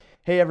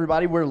Hey,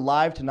 everybody, we're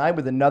live tonight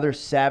with another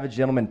Savage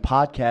Gentleman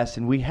podcast,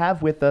 and we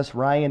have with us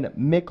Ryan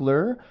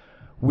Mickler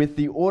with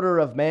the Order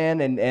of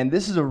Man, and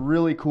this is a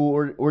really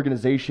cool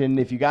organization.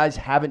 If you guys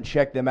haven't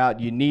checked them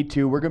out, you need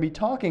to. We're going to be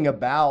talking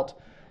about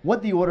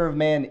what the Order of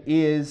Man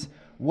is,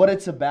 what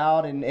it's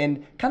about,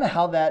 and kind of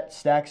how that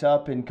stacks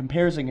up and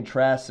compares and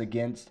contrasts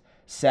against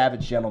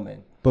Savage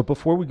Gentleman. But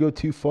before we go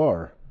too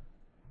far,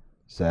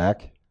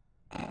 Zach.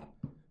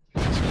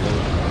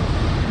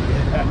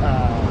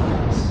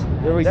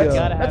 There we go.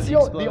 That's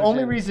the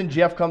only reason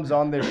Jeff comes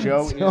on this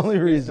show. That's the only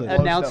reason.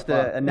 Announce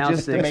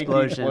the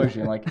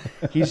explosion. Like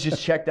he's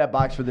just checked that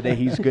box for the day.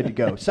 He's good to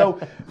go. So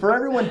for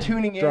everyone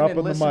tuning in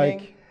and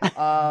listening,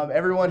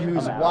 everyone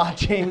who's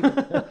watching,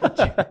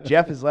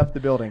 Jeff has left the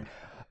building.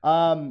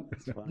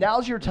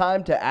 Now's your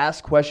time to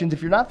ask questions.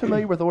 If you're not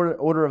familiar with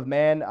Order of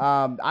Man,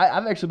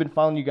 I've actually been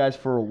following you guys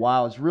for a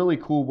while. It's really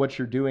cool what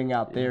you're doing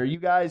out there. You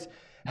guys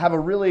have a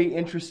really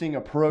interesting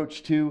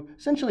approach to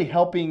essentially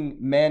helping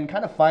men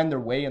kind of find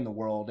their way in the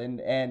world.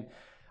 And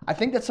I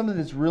think that's something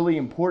that's really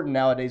important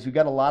nowadays. We've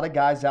got a lot of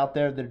guys out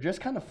there that are just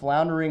kind of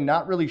floundering,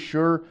 not really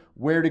sure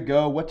where to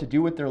go, what to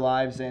do with their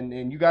lives.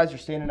 And you guys are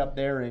standing up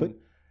there and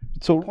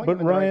pointing them in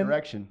the right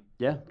direction.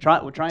 Yeah,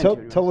 we're trying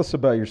to. Tell us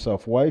about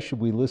yourself. Why should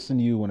we listen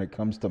to you when it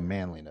comes to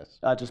manliness?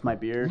 Just my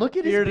beard. Look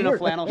at his beard beard and a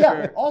flannel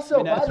yeah, shirt.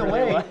 Also, by the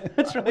way,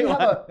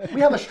 we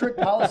have a strict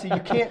policy.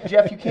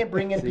 Jeff, you can't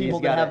bring in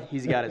people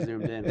he's got it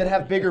zoomed in. that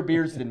have bigger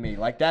beards than me.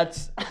 Like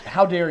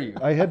how dare you?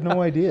 I had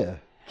no idea.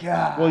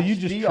 Gosh, well, you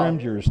just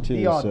trimmed yours too.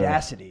 The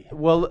audacity. So.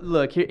 Well,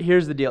 look,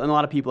 here's the deal, and a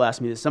lot of people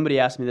ask me this. Somebody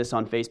asked me this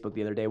on Facebook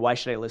the other day. Why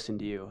should I listen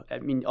to you? I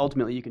mean,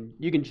 ultimately, you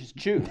can just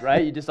choose,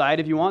 right? You decide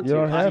if you want to. You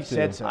don't have to.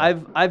 Said so.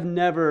 I've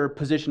never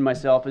positioned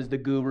myself as the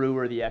guru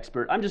or the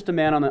expert. I'm just a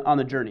man on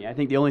the journey. I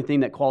think the only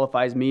thing that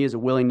qualifies me is a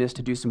willingness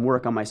to do some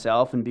work on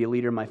myself and be a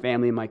leader in my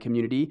family and my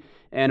community,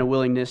 and a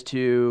willingness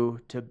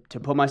to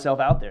put myself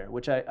out there,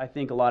 which I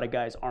think a lot of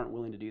guys aren't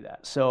willing to do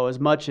that. So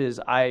as much as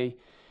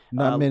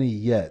Not many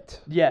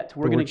yet.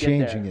 We're going to get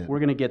changing there. it. We're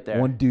going to get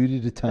there. One dude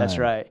at a time. That's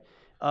right.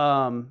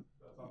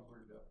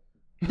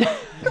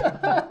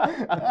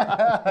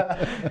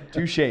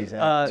 Touche,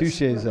 Zach.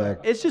 Touche,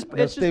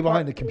 Zach. Stay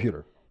behind the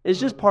computer.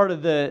 It's just part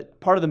of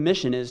the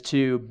mission is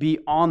to be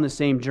on the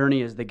same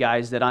journey as the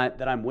guys that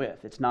I'm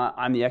with. It's not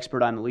I'm the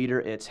expert, I'm the leader.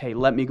 It's hey,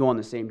 let me go on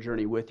the same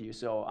journey with you.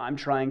 So I'm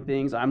trying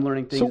things, I'm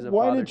learning things. So as a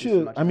why father, did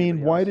you? I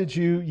mean, why did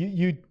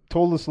you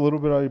told us a little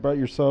bit about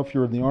yourself. You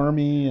were in the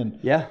Army and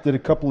did a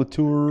couple of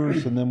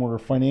tours, and then were a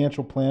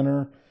financial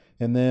planner,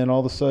 and then all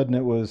of a sudden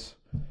it was,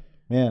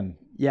 man.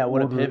 Yeah,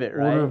 what a pivot,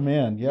 right? Order of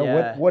Man.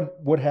 Yeah.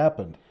 What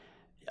happened?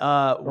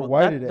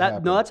 Why did it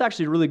happen? No, that's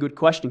actually a really good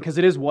question because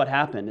it is what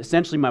happened.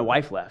 Essentially, my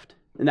wife left,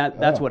 and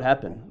that's what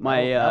happened.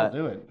 That'll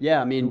do it.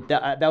 Yeah, I mean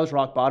that was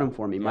rock bottom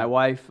for me. Yeah. My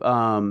wife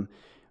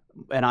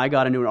and I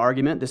got into an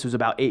argument. This was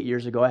about 8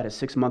 years ago. I had a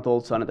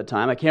 6-month-old son at the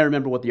time. I can't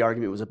remember what the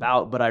argument was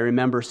about, but I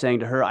remember saying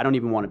to her, "I don't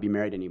even want to be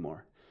married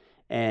anymore,"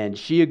 and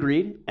she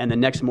agreed. And the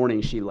next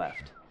morning, she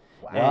left.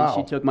 Wow. And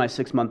she took my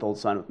 6-month-old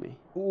son with me.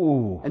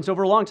 Ooh. And so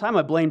for a long time,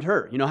 I blamed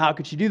her. You know, how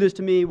could she do this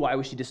to me? Why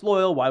was she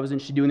disloyal? Why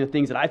wasn't she doing the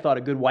things that I thought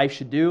a good wife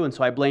should do? And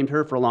so I blamed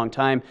her for a long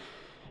time.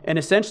 And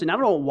essentially, and I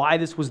don't know why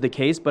this was the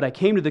case, but I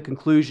came to the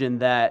conclusion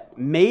that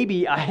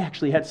maybe I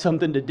actually had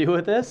something to do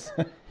with this.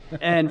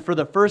 And for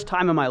the first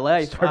time in my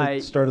life, I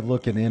started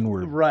looking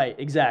inward. Right,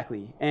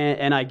 exactly.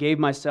 And I gave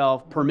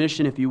myself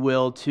permission, if you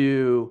will,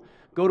 to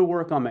go to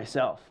work on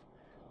myself.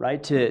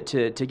 Right,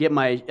 to get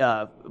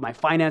my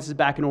finances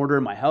back in order,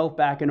 my health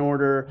back in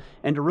order,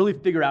 and to really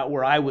figure out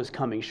where I was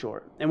coming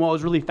short. And what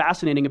was really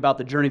fascinating about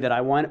the journey that I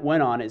went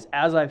on is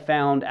as I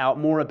found out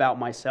more about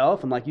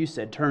myself, and like you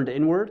said, turned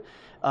inward,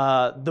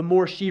 the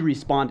more she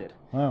responded.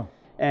 Wow.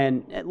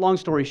 And long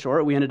story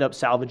short, we ended up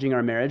salvaging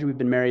our marriage. We've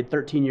been married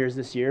 13 years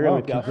this year, and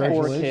we've got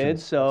 4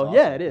 kids. So awesome.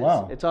 Yeah, it is.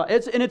 Wow. It's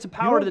a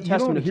power to the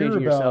testament of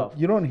changing yourself.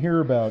 You don't hear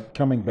about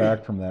coming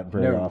back from that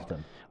very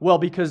often. Well,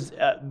 because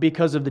of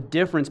the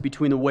difference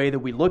between the way that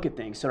we look at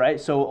things, right?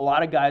 So a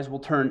lot of guys will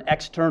turn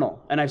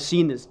external, and I've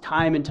seen this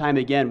time and time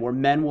again, where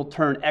men will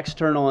turn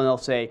external and they'll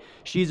say,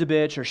 she's a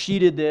bitch, or she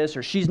did this,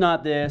 or she's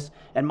not this,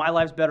 and my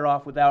life's better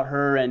off without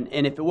her, and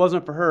if it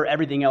wasn't for her,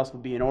 everything else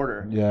would be in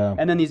order. Yeah.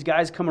 And then these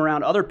guys come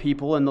around other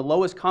people, and the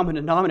lowest common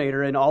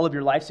denominator in all of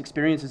your life's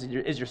experiences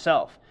is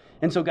yourself.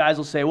 And so guys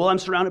will say, well, I'm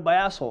surrounded by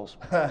assholes.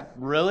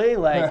 Really?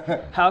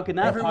 Like, how can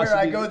that Everywhere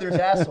possibly I go, there's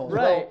assholes.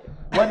 Right. Well,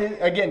 what is,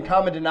 again,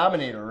 common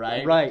denominator,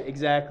 right? Right,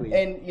 exactly.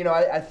 And, you know,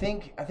 I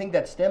think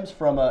that stems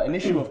from an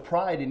issue of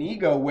pride and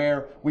ego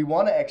where we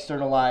want to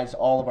externalize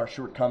all of our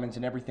shortcomings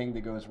and everything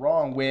that goes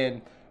wrong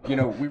when, you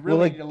know, we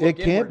really need to look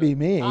it can't be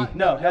me.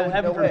 No,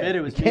 heaven forbid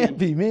it was me. It can't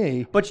be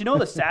me. But you know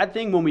the sad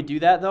thing when we do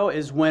that, though,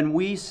 is when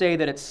we say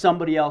that it's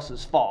somebody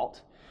else's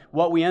fault,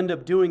 what we end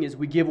up doing is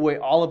we give away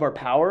all of our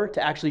power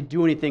to actually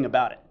do anything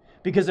about it.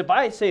 Because if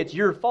I say it's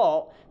your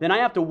fault, then I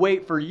have to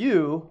wait for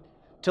you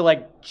to,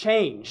 like,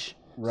 change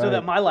so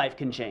that my life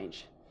can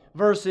change.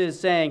 versus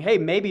saying, hey,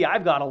 maybe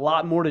I've got a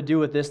lot more to do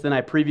with this than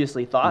I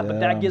previously thought, but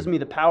that gives me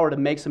the power to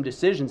make some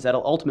decisions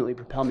that'll ultimately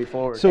propel me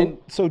forward.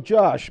 So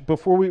Josh,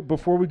 before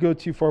we go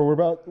too far,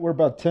 we're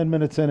about 10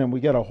 minutes in and we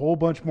got a whole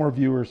bunch more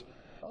viewers.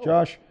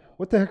 Josh,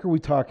 what the heck are we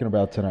talking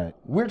about tonight?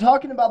 We're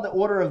talking about the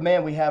Order of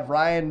Man. We have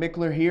Ryan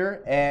Michler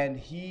here, and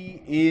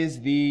he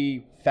is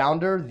the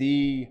founder,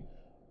 the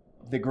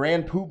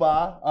grand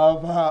poobah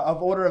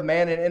of Order of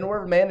Man. And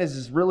Order of Man is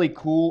this really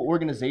cool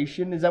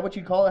organization. Is that what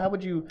you call it? How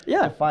would you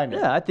define it?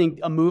 Yeah, I think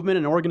a movement,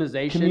 an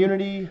organization.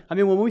 Community. I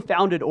mean, when we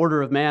founded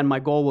Order of Man,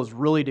 my goal was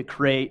really to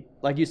create,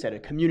 like you said, a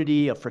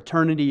community, a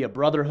fraternity, a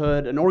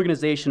brotherhood, an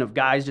organization of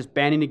guys just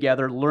banding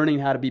together, learning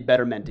how to be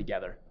better men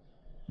together.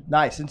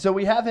 Nice. And so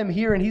we have him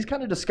here, and he's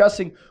kind of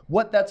discussing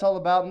what that's all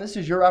about. And this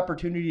is your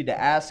opportunity to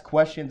ask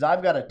questions.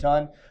 I've got a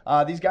ton.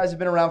 These guys have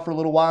been around for a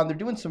little while, and they're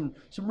doing some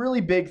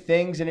really big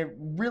things, and it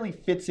really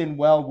fits in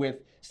well with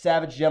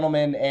Savage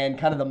Gentlemen and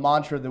kind of the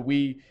mantra that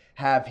we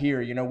have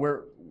here. You know,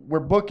 we're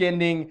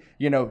bookending,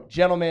 you know,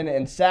 Gentleman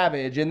and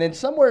Savage, and then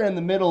somewhere in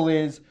the middle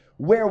is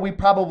where we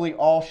probably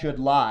all should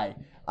lie,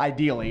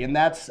 ideally. And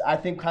that's, I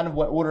think, kind of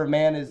what Order of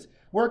Man is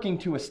working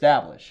to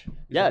establish.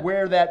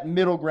 Where that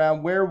middle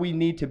ground, where we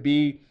need to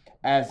be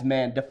as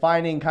men,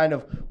 defining kind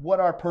of what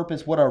our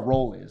purpose, what our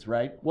role is,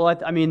 right? Well,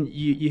 I mean,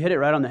 you hit it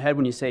right on the head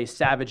when you say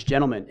savage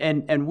gentlemen,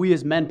 and we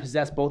as men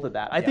possess both of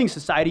that. I think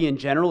society in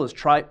general is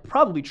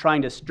probably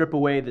trying to strip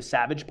away the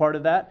savage part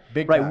of that.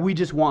 Big right? time. We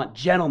just want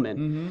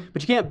gentlemen,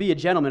 but you can't be a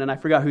gentleman. And I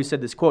forgot who said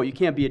this quote. You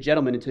can't be a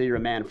gentleman until you're a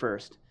man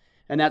first.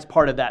 And that's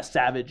part of that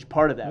savage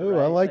part of that. Oh,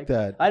 right? I like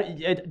that. I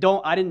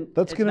didn't.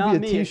 That's going to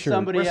be a T-shirt.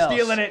 Somebody We're else.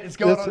 stealing it. It's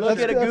going on. Look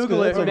at it.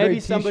 Google it. Maybe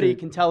somebody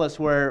can tell us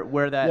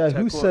where that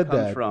who quote said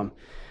comes that? from.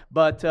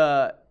 But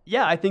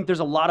I think there's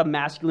a lot of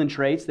masculine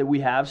traits that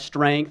we have: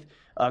 strength,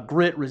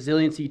 grit,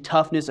 resiliency,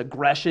 toughness,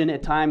 aggression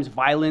at times,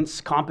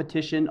 violence,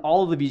 competition.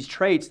 All of these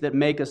traits that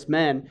make us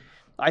men.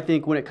 I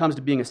think when it comes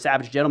to being a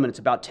savage gentleman, it's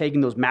about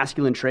taking those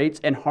masculine traits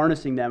and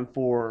harnessing them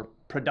for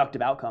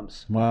productive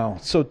outcomes. Wow.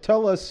 So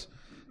tell us.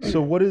 So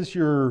what's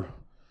your?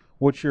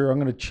 I'm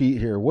going to cheat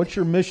here. What's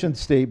your mission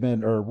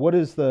statement, or what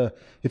is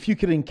if you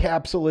could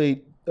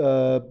encapsulate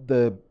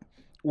the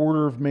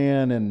Order of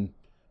Man in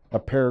a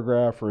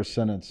paragraph or a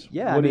sentence?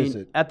 Yeah, what is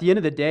it? At the end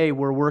of the day,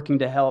 we're working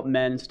to help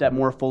men step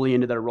more fully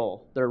into their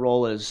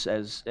role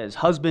as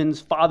husbands,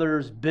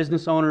 fathers,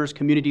 business owners,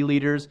 community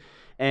leaders.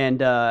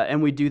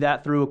 And we do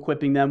that through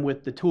equipping them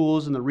with the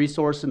tools and the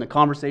resource and the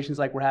conversations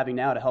like we're having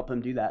now to help them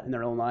do that in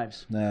their own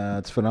lives.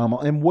 It's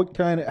phenomenal.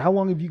 And how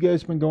long have you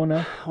guys been going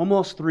now?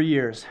 Almost 3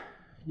 years.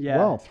 Yeah.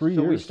 Wow, 3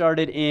 years. So we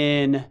started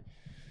in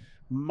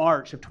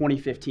March of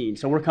 2015.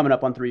 So we're coming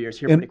up on 3 years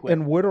here pretty quick.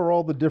 And what are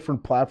all the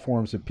different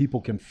platforms that people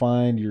can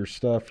find your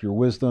stuff, your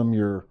wisdom,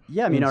 your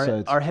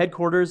insights? Our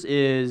headquarters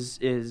is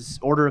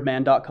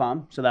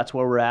orderofman.com. So that's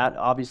where we're at,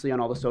 obviously on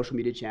all the social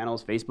media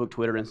channels, Facebook,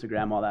 Twitter,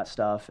 Instagram, all that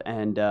stuff.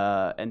 And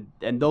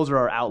those are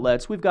our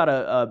outlets. We've got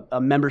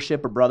a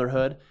membership or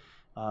brotherhood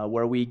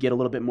where we get a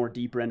little bit more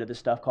deeper into this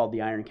stuff called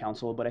the Iron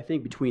Council. But I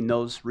think between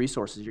those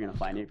resources, you're going to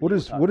find it. What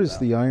is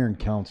the Iron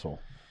Council?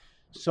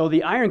 So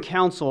the Iron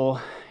Council,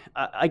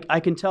 I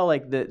can tell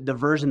like the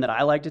version that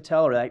I like to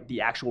tell, or like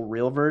the actual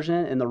real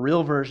version. And the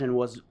real version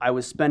was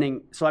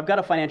so I've got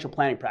a financial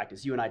planning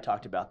practice. You and I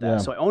talked about that. Yeah.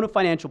 So I own a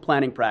financial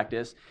planning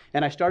practice,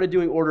 and I started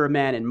doing Order of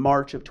Man in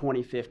March of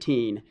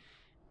 2015.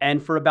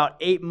 And for about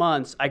 8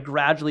 months, I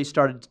gradually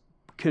started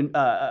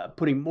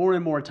putting more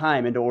and more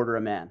time into Order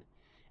of Man.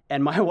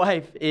 And my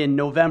wife in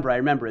November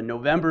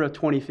of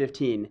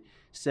 2015,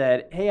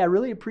 said, hey, I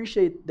really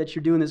appreciate that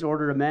you're doing this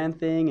Order of Man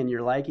thing and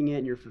you're liking it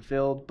and you're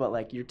fulfilled, but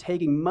like you're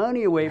taking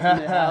money away from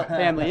the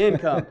family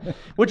income,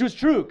 which was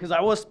true because I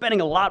was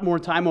spending a lot more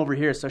time over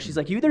here. So she's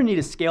like, you either need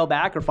to scale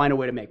back or find a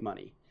way to make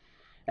money.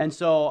 And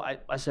so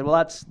I said,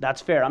 well,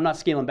 that's fair. I'm not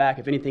scaling back.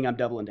 If anything, I'm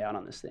doubling down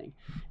on this thing.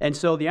 And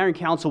so the Iron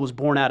Council was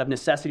born out of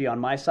necessity on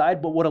my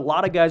side. But what a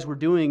lot of guys were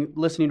doing,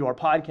 listening to our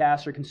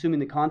podcast or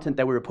consuming the content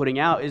that we were putting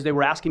out, is they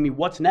were asking me,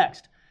 what's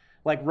next?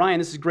 Like, Ryan,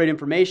 this is great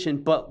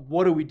information, but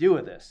what do we do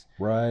with this?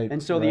 Right.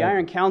 And so the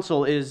Iron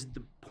Council is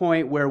the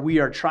point where we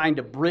are trying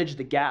to bridge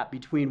the gap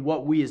between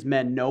what we as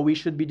men know we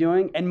should be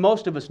doing, and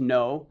most of us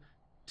know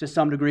to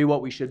some degree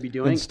what we should be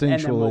doing, and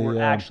then what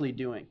we're actually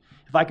doing.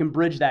 If I can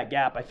bridge that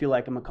gap, I feel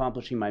like I'm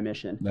accomplishing my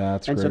mission.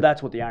 That's and great. So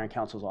that's what the Iron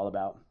Council is all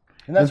about.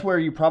 And that's where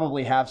you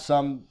probably have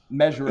some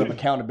measure of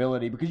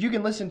accountability, because you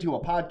can listen to a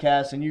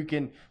podcast and you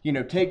can,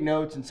 take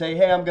notes and say,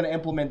 hey, I'm going to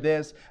implement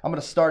this. I'm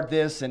going to start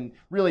this and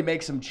really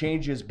make some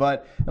changes.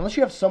 But unless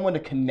you have someone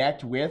to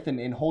connect with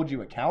and hold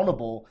you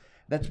accountable,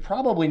 that's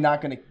probably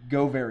not going to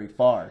go very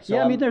far.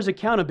 So there's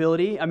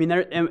accountability.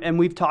 And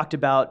we've talked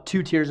about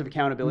 2 tiers of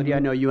accountability. Mm-hmm. I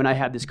know you and I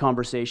had this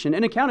conversation,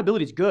 and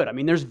accountability is good.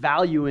 There's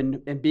value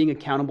in being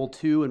accountable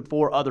to and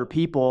for other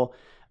people,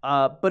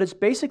 but it's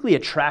basically a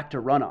track to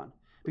run on.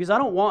 Because I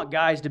don't want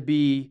guys to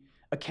be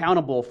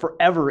accountable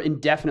forever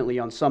indefinitely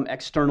on some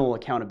external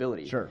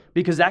accountability. Sure.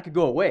 Because that could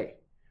go away,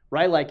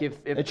 right? Like if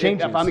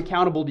I'm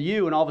accountable to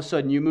you and all of a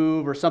sudden you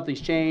move or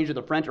something's changed or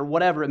the French or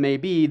whatever it may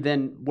be,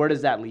 then where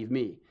does that leave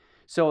me?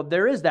 So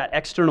there is that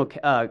external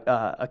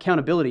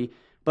accountability.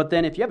 But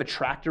then if you have a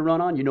track to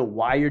run on, you know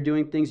why you're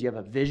doing things, you have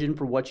a vision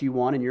for what you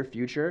want in your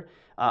future,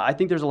 I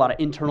think there's a lot of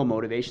internal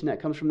motivation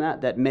that comes from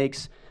that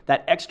makes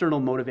that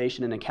external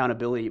motivation and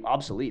accountability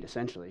obsolete,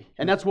 essentially.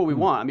 And that's what we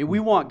want. I mean, we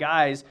want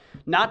guys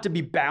not to be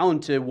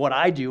bound to what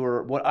I do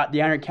or what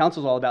the Iron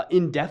Council is all about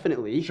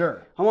indefinitely.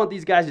 Sure. I want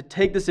these guys to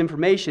take this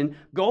information,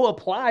 go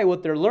apply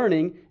what they're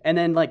learning, and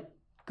then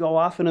go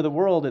off into the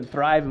world and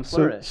thrive and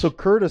flourish. So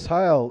Curtis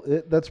Heil,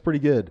 that's pretty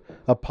good.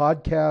 A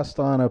podcast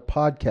on a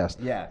podcast.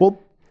 Yeah.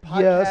 Well,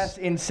 Podcast yes.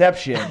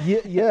 Inception.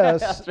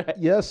 Yes. right.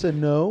 Yes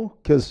and no,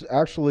 because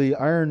actually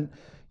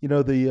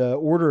the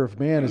Order of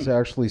Man is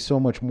actually so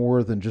much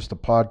more than just a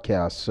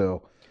podcast.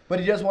 So, But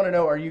he does want to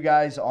know, are you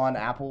guys on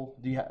Apple?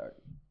 Do you have?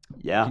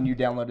 Yeah. Can you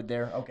download it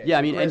there? Okay. Yeah, so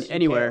I mean, Chris, you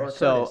anywhere. can't, or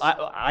So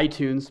Curtis.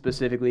 iTunes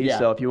specifically. Yeah.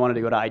 So if you wanted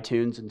to go to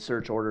iTunes and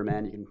search Order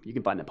Man, you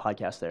can find the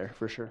podcast there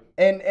for sure.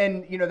 And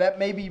that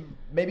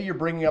maybe you're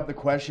bringing up the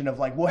question of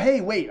well,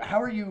 hey, wait,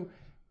 how are you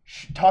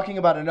talking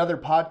about another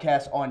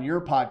podcast on your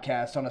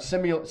podcast on a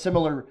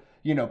similar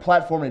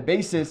platform and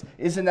basis?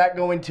 Isn't that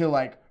going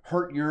to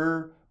hurt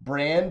your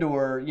brand,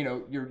 or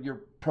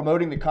you're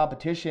promoting the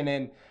competition?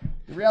 And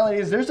the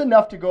reality is there's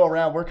enough to go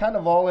around. We're kind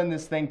of all in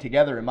this thing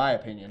together, in my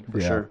opinion.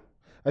 For sure.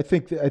 I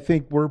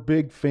think we're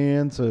big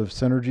fans of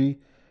Synergy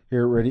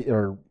here at Ready,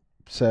 or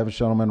Savage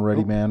Gentleman,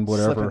 Ready Man,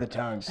 whatever. Slip of the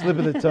tongue. Slip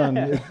of the tongue,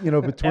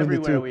 between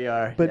Everywhere the two. we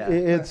are. But yeah.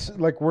 it's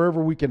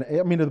wherever we can.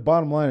 I mean, the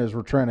bottom line is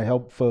we're trying to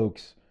help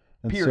folks.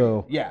 And Period.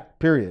 so, Yeah.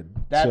 Period.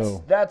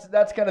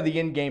 That's kind of the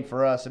end game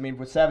for us. I mean,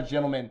 with Savage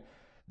Gentleman,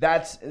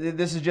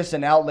 this is just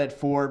an outlet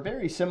for a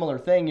very similar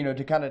thing,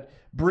 to kind of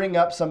bring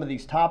up some of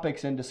these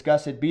topics and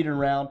discuss it, beat it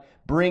around,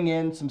 bring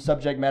in some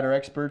subject matter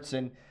experts,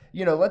 and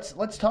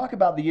let's talk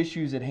about the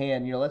issues at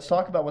hand. Let's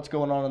talk about what's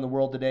going on in the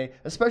world today,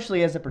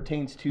 especially as it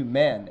pertains to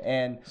men.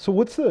 And so,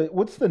 what's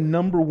the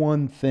number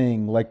one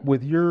thing,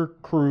 with your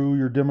crew,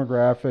 your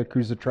demographic,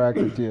 who's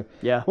attracted to you?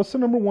 Yeah. What's the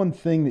number one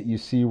thing that you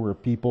see where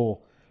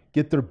people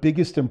get their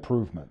biggest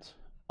improvements?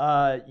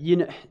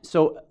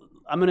 So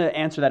I'm going to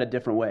answer that a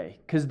different way,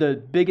 because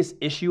the biggest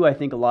issue I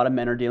think a lot of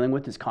men are dealing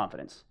with is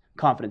confidence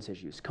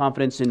issues,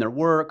 confidence in their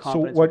work,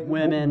 confidence with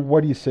women.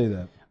 Why do you say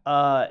that?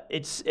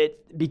 It's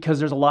because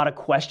there's a lot of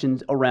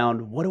questions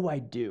around, what do I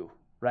do?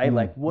 Right?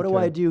 What do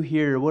I do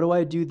here? What do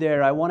I do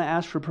there? I want to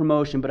ask for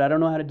promotion, but I don't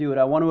know how to do it.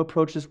 I want to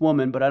approach this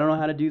woman, but I don't know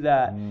how to do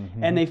that.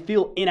 Mm-hmm. And they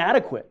feel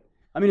inadequate.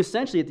 I mean,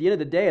 essentially, at the end of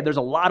the day, there's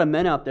a lot of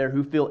men out there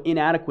who feel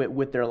inadequate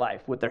with their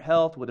life, with their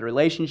health, with their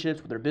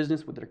relationships, with their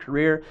business, with their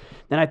career.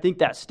 And I think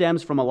that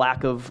stems from a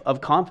lack of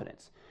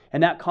confidence.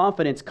 And that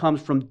confidence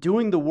comes from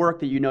doing the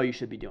work that you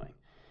should be doing.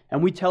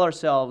 And we tell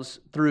ourselves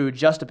through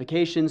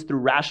justifications,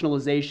 through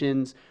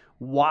rationalizations,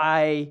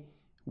 why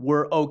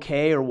we're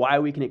okay or why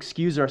we can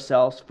excuse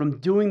ourselves from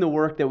doing the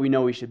work that we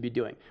know we should be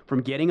doing.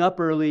 From getting up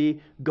early,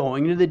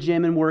 going to the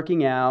gym and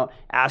working out,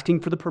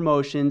 asking for the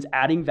promotions,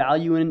 adding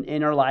value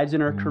in our lives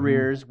and our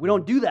careers. We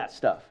don't do that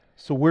stuff.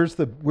 So where's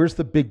the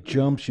big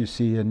jumps you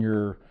see in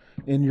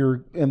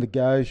the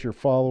guys, your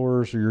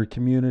followers, or your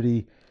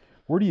community?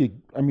 Where do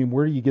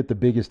you get the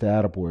biggest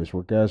attaboys,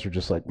 where guys are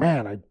just like,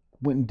 man, I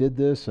went and did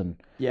this, and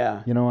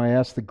yeah, I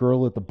asked the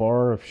girl at the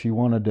bar if she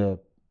wanted to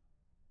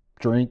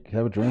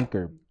have a drink,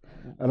 or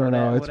I don't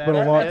know. It's been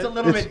a long. It's a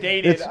little bit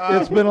dated.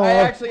 It's been a long.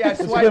 I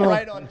swiped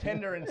right on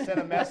Tinder and sent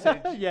a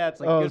message. Yeah, it's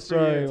oh, good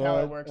sorry. for you. That's how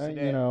it works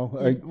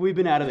today. We've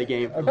been out of the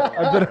game. I've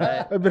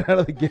been out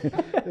of the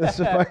game.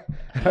 So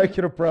I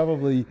could have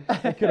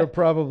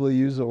probably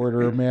used the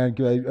Order of Man.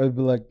 I'd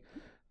be like,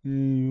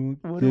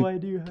 what do I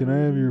do? Can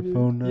I have your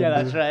phone number?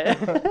 Yeah, that's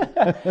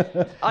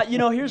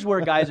right. Here's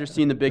where guys are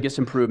seeing the biggest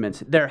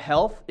improvements. Their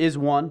health is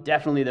one,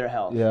 definitely their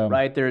health. Yeah.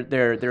 Right?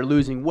 They're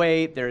losing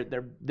weight,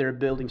 they're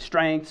building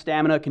strength,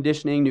 stamina,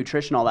 conditioning,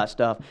 nutrition, all that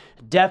stuff.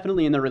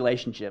 Definitely in their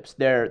relationships.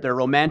 Their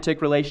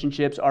romantic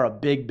relationships are a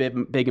big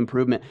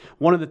improvement.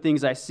 One of the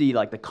things I see,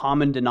 the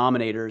common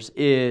denominators,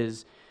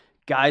 is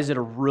guys that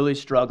are really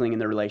struggling in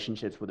their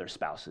relationships with their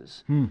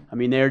spouses. I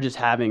mean, they're just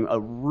having a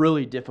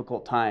really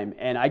difficult time.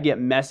 And I get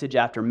message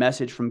after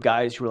message from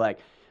guys who are like,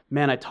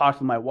 man, I talked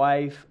with my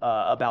wife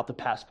about the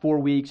past 4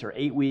 weeks or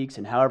 8 weeks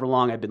and however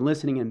long I've been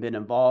listening and been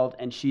involved.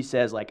 And she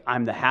says,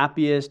 I'm the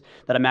happiest,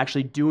 that I'm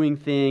actually doing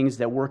things,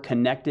 that we're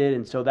connected.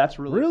 And so that's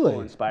really cool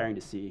and inspiring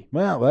to see.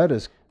 Wow, it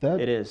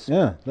is.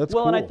 Yeah, that's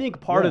well, cool. and I think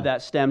part of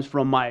that stems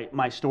from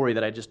my story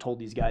that I just told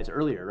these guys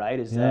earlier, right?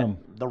 Is that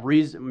the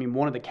reason,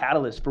 one of the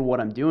catalysts for what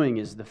I'm doing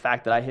is the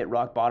fact that I hit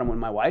rock bottom when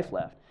my wife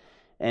left.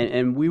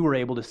 And we were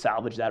able to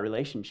salvage that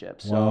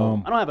relationship. So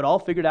I don't have it all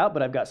figured out,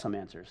 but I've got some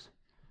answers.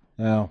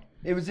 Yeah.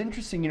 It was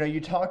interesting, you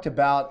talked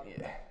about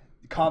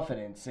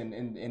confidence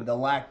and the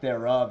lack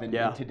thereof in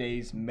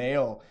today's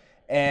male.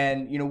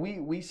 And,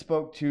 we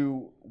spoke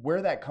to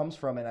where that comes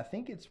from. And I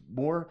think it's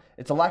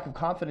a lack of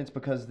confidence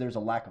because there's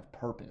a lack of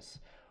purpose.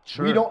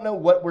 Sure. We don't know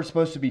what we're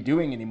supposed to be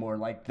doing anymore.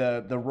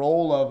 The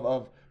role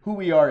of who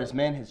we are as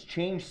men has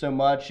changed so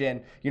much.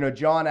 And,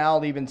 John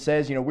Al even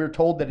says, we're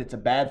told that it's a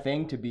bad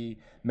thing to be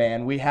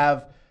man. We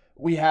have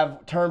we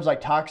have terms like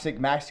toxic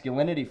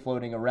masculinity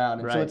floating around.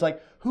 And so it's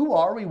like, who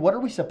are we? What are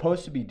we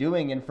supposed to be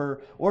doing? And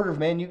for Order of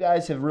Man, you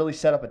guys have really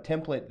set up a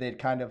template that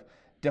kind of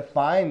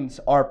defines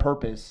our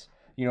purpose,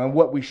 and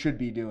what we should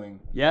be doing.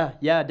 Yeah,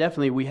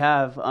 definitely. We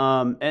have,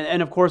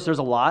 and of course there's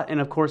a lot,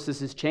 and of course this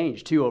has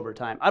changed too over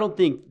time. I don't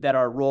think that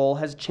our role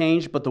has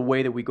changed, but the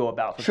way that we go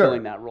about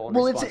fulfilling that role.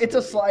 Well, it's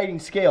a sliding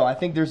scale. I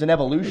think there's an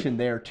evolution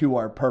there to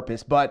our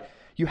purpose, but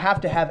you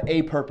have to have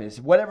a purpose.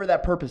 Whatever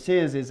that purpose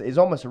is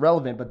almost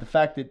irrelevant, but the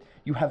fact that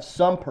you have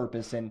some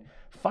purpose and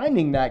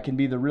finding that can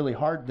be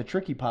the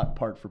tricky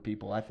part for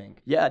people, I think.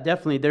 Yeah,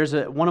 definitely. There's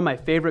one of my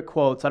favorite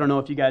quotes. I don't know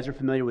if you guys are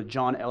familiar with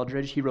John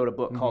Eldredge. He wrote a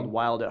book called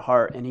Wild at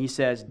Heart, and he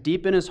says,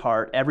 "Deep in his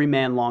heart, every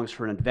man longs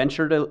for a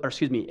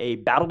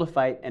battle to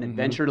fight, an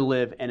adventure to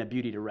live, and a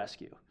beauty to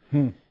rescue."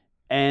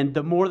 And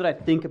the more that I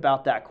think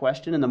about that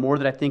question, and the more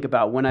that I think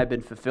about when I've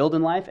been fulfilled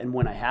in life and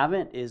when I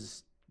haven't,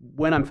 is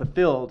when I'm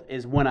fulfilled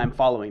is when I'm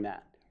following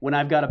that. When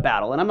I've got a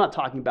battle, and I'm not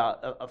talking about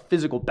a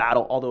physical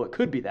battle, although it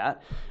could be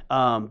that,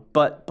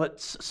 but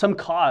some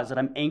cause that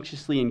I'm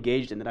anxiously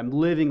engaged in, that I'm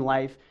living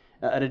life,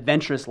 an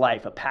adventurous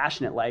life, a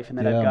passionate life, and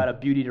that I've got a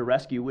beauty to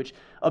rescue, which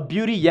a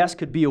beauty, yes,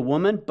 could be a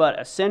woman, but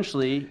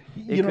essentially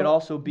it could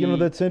also be.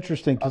 That's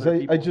interesting because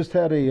I just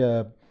had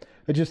a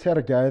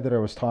guy that I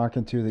was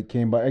talking to that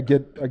came by. I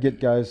get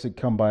guys that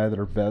come by that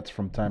are vets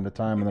from time to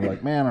time, and they're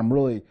like, "Man, I'm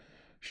really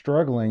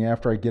struggling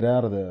after I get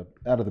out of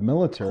the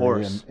military." Of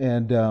course.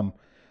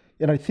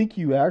 And I think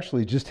you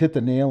actually just hit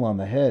the nail on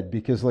the head,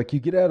 because like you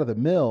get out of the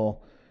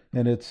mill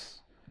and it's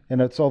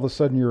all of a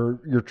sudden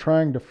you're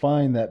trying to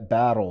find that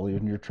battle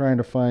and you're trying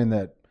to find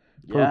that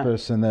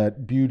purpose and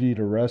that beauty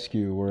to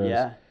rescue.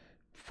 Whereas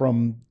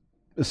from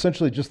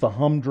essentially just the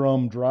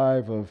humdrum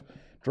drive of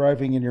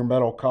driving in your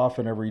metal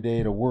coffin every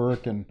day to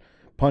work and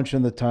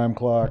punching the time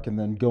clock and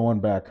then going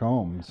back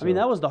home. So. I mean,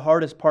 that was the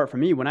hardest part for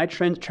me. When I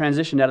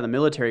transitioned out of the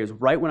military, it was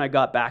right when I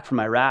got back from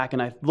Iraq,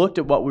 and I looked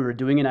at what we were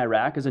doing in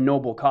Iraq as a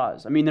noble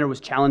cause. I mean, there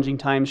was challenging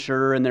times,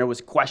 sure, and there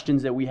was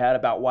questions that we had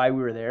about why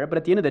we were there. But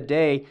at the end of the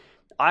day,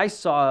 I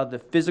saw the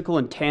physical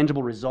and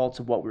tangible results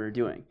of what we were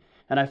doing.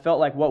 And I felt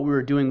like what we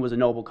were doing was a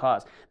noble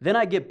cause. Then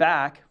I get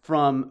back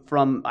from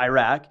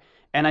Iraq,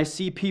 and I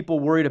see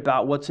people worried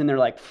about what's in their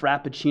like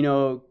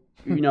Frappuccino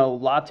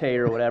latte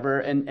or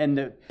whatever, and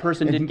the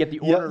person didn't get the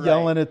order right.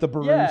 Yelling at the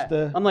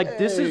barista. Yeah. I'm like,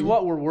 this is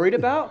what we're worried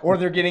about? Or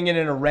they're getting it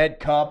in a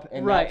red cup.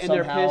 And and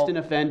they're pissed and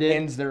offended.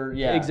 Ends their,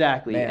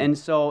 exactly. Man. And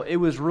so it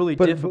was really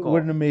difficult. But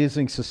what an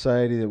amazing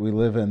society that we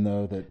live in,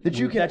 though. That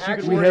you can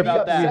actually worry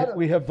about that.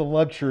 We have the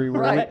luxury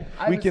where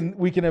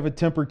we can have a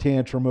temper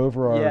tantrum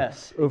over our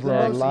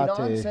our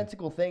latte.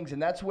 Nonsensical things,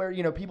 and that's where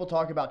people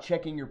talk about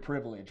checking your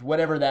privilege,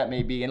 whatever that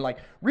may be, and like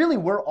really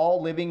we're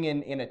all living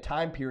in a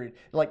time period.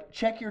 Like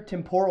check your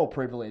temporal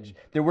privilege.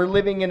 That we're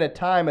living in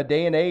a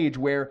day and age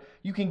where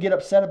you can get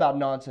upset about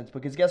nonsense,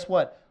 because guess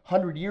what?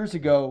 100 years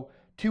ago,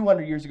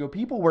 200 years ago,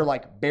 people were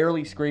like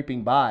barely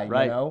scraping by,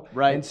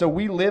 Right. And so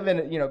we live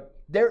in,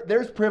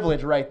 there's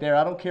privilege right there.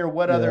 I don't care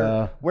what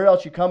where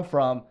else you come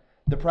from.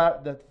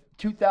 The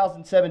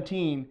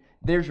 2017,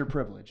 there's your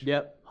privilege.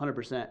 Yep,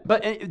 100%.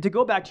 But to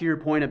go back to your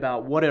point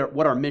about what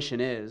our mission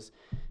is,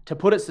 to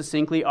put it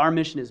succinctly, our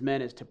mission as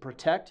men is to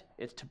protect,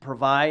 it's to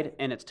provide,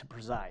 and it's to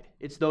preside.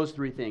 It's those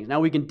three things. Now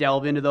we can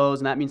delve into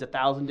those, and that means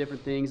 1,000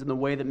 different things, and the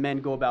way that men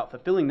go about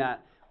fulfilling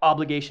that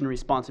obligation and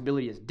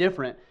responsibility is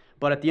different.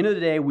 But at the end of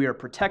the day, we are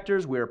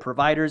protectors, we are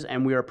providers,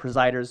 and we are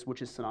presiders,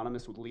 which is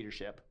synonymous with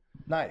leadership.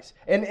 Nice.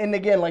 And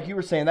again, like you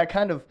were saying, that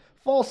kind of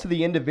falls to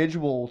the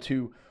individual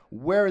to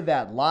where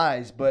that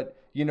lies,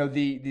 but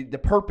the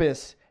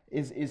purpose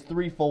is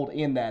threefold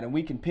in that, and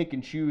we can pick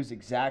and choose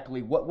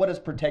exactly what does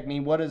protect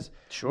mean, what does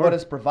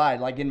provide.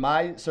 Like in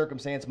my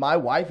circumstance, my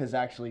wife is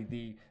actually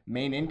the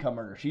main income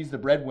earner. She's the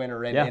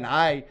breadwinner, and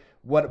I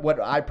what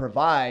I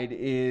provide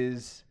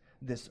is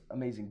this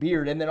amazing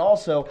beard, and then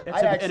also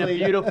and a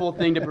beautiful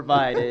thing to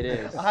provide. It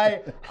is.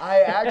 I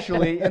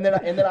actually, and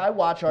then I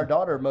watch our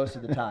daughter most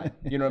of the time.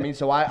 You know what I mean?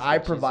 So I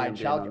provide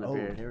childcare.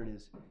 Oh, there it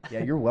is.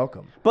 Yeah, you're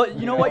welcome. But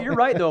you know what? You're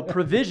right though.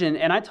 Provision,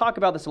 and I talk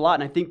about this a lot,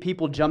 and I think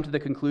people jump to the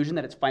conclusion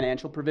that it's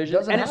financial provision,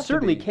 and it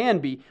certainly can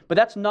be, but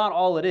that's not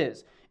all it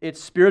is.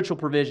 It's spiritual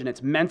provision,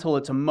 it's mental,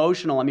 it's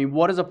emotional. I mean,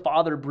 what does a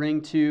father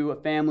bring to a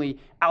family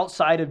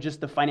outside of just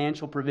the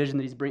financial provision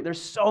that he's bringing?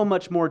 There's so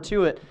much more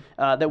to it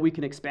that we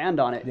can expand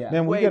on it. Yeah.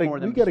 Man, we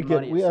gotta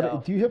get.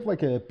 Do you have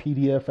like a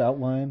PDF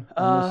outline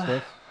on this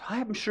stuff?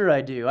 I'm sure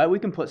I do. We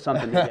can put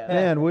something together.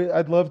 Man,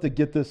 I'd love to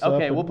get this up.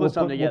 Okay, we'll put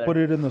something together. We'll put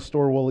it in the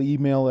store. We'll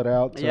email it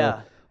out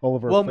to all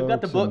of our folks. We've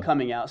got the book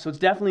coming out, so it's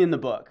definitely in the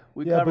book.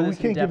 But we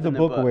can't give the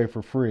book away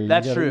for free.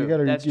 That's true.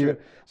 That's true.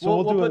 So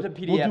we'll put the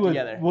PDF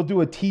together. We'll do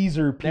a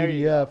teaser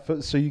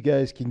PDF so you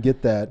guys can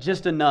get that.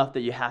 Just enough that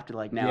you have to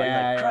crap,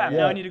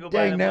 now I need to go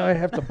buy the book. Now I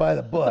have to buy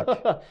the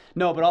book.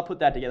 No, but I'll put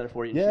that together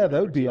for you. Yeah,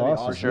 that would be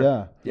awesome. For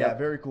sure. Yeah,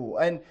 very cool.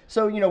 And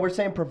so, we're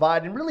saying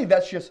provide, and really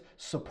that's just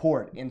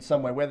support in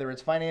some way, whether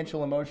it's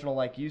financial, emotional,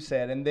 like you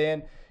said, and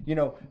then,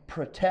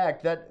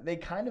 protect, that they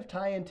kind of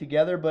tie in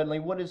together, but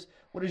like what is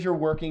your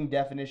working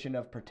definition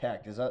of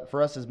protect?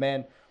 For us as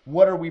men,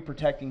 what are we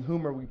protecting?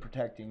 Whom are we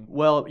protecting?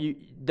 Well,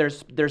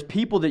 there's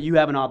people that you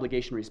have an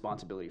obligation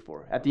responsibility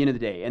for at the end of the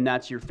day, and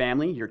that's your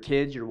family, your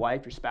kids, your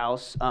wife, your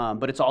spouse,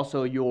 but it's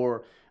also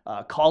your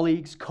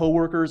colleagues,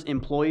 coworkers,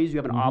 employees. You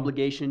have an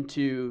obligation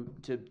to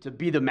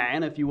be the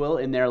man, if you will,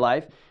 in their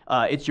life.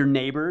 It's your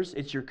neighbors,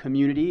 it's your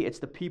community, it's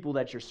the people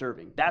that you're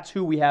serving. That's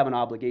who we have an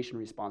obligation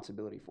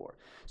responsibility for.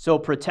 So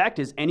protect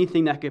is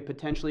anything that could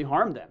potentially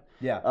harm them.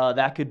 Yeah.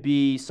 That could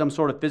be some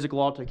sort of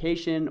physical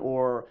altercation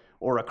or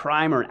a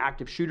crime or an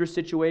active shooter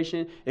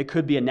situation. It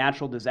could be a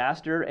natural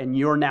disaster, and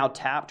you're now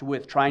tapped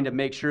with trying to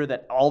make sure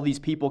that all these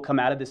people come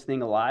out of this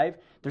thing alive.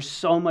 There's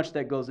so much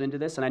that goes into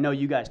this, and I know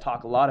you guys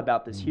talk a lot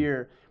about this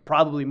here,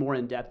 probably more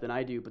in depth than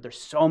I do, but there's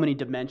so many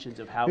dimensions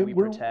of how we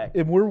protect.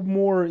 And we're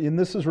more, and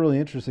this is really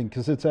interesting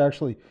because it's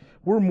actually,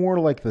 we're more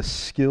like the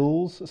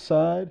skills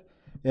side.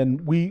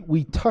 And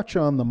we touch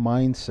on the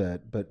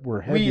mindset, but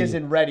we're heavy. We as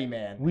in ready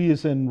man. We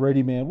as in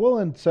ready man. Well,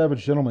 and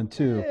Savage Gentleman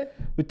too.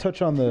 We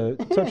touch on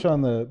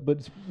the, but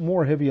it's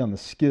more heavy on the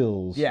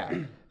skills. Yeah.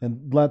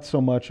 And not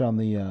so much on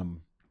the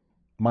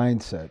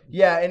mindset.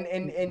 Yeah,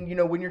 and you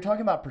know, when you're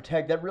talking about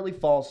protect, that really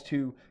falls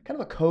to kind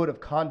of a code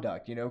of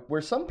conduct, you know, where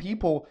some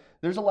people,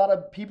 there's a lot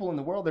of people in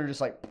the world that are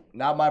just like,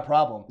 not my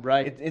problem.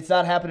 Right. It's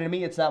not happening to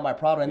me. It's not my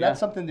problem. And that's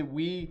something that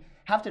we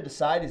have to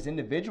decide as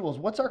individuals.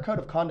 What's our code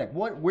of conduct?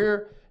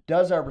 Where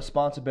does our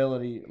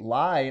responsibility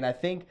lie? And I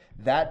think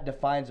that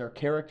defines our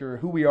character,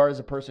 who we are as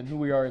a person, who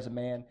we are as a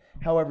man,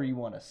 however you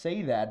want to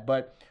say that.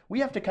 But we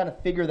have to kind of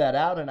figure that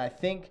out. And I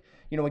think,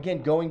 you know,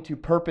 again, going to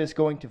purpose,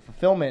 going to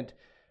fulfillment,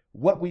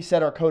 what we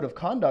set our code of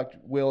conduct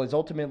is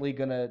ultimately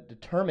going to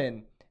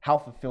determine how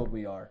fulfilled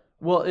we are.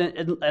 Well,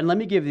 and let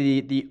me give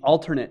the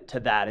alternate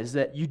to that is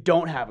that you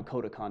don't have a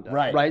code of conduct,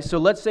 right? So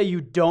let's say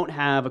you don't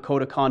have a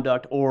code of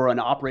conduct or an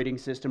operating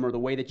system or the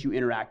way that you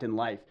interact in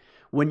life.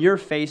 When you're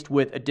faced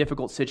with a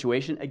difficult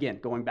situation, again,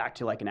 going back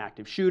to like an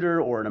active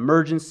shooter or an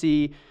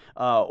emergency,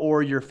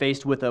 or you're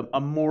faced with a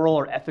moral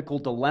or ethical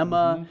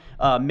dilemma,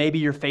 maybe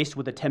you're faced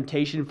with a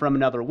temptation from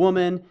another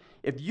woman.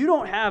 If you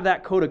don't have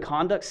that code of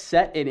conduct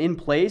set and in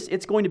place,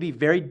 it's going to be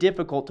very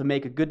difficult to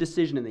make a good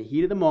decision in the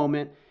heat of the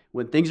moment.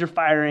 When things are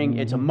firing,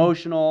 it's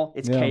emotional,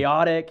 it's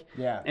chaotic.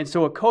 Yeah. And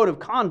so a code of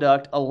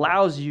conduct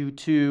allows you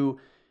to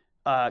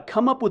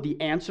come up with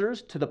the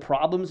answers to the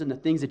problems and the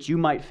things that you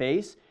might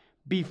face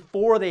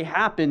before they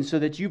happen so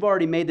that you've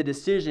already made the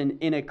decision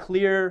in a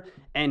clear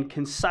and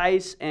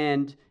concise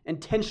and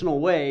intentional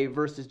way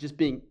versus just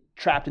being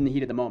trapped in the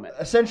heat of the moment.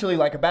 Essentially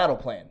like a battle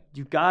plan.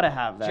 You've got to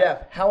have that.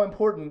 Jeff, how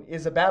important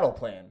is a battle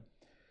plan?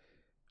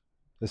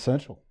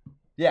 Essential.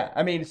 Yeah,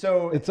 I mean,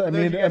 so it's.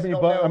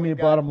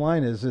 Bottom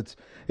line is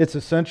it's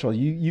essential.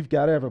 You've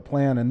got to have a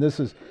plan, and this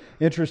is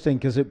interesting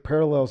because it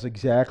parallels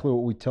exactly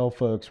what we tell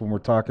folks when we're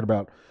talking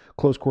about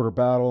close quarter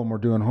battle and we're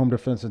doing home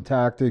defense and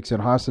tactics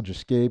and hostage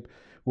escape,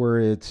 where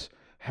it's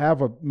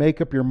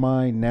make up your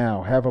mind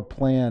now, have a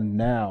plan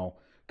now,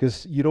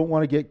 because you don't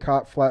want to get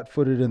caught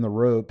flat-footed in the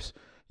ropes,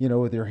 you know,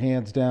 with your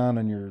hands down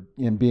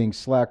and being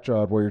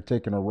slack-jawed while you're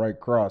taking a right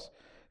cross.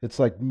 It's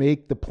like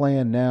make the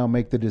plan now,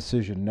 make the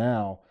decision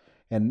now.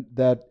 And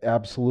that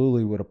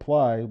absolutely would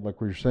apply,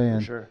 like we were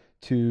saying,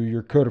 to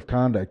your code of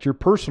conduct, your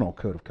personal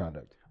code of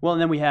conduct. Well,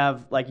 and then we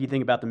have, like you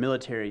think about the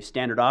military,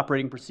 standard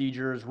operating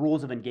procedures,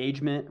 rules of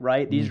engagement,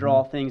 right? These are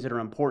all things that are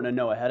important to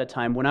know ahead of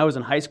time. When I was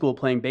in high school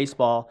playing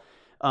baseball,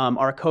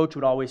 our coach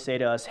would always say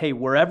to us, hey,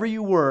 wherever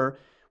you were,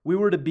 we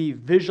were to be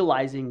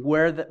visualizing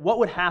what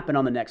would happen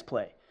on the next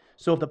play.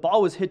 So if the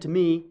ball was hit to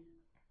me,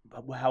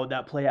 how would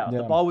that play out?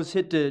 The ball was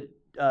hit to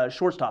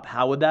shortstop,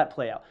 how would that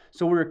play out?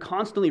 So we were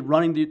constantly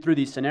running through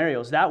these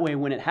scenarios. That way,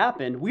 when it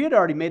happened, we had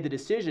already made the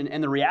decision,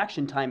 and the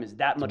reaction time is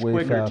that much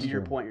quicker faster. To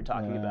your point you're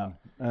talking about.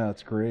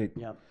 That's great.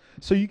 Yep.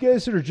 So you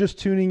guys that are just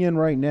tuning in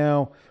right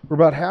now, we're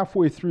about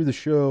halfway through the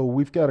show.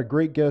 We've got a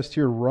great guest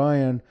here,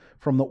 Ryan,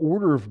 from the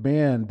Order of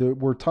Man.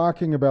 We're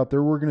talking about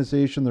their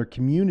organization, their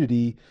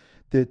community,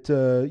 that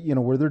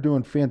where they're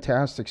doing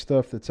fantastic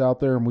stuff that's out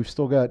there, and we've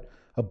still got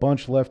a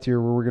bunch left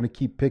here where we're going to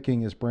keep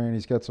picking his brain.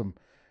 He's got some.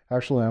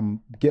 Actually,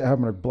 I'm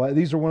having a blast.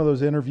 These are one of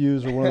those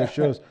interviews or one of those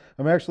shows.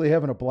 I'm actually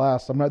having a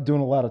blast. I'm not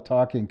doing a lot of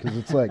talking because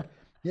it's like,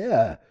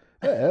 this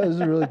is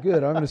really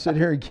good. I'm going to sit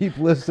here and keep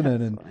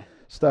listening and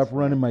stop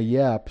running my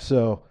yap.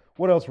 So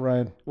what else,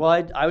 Ryan?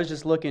 Well, I was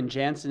just looking.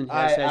 Jansen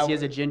says he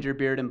has a ginger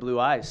beard and blue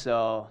eyes.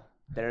 So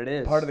there it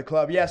is. Part of the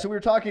club. Yeah, so we were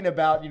talking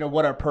about,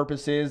 what our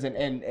purpose is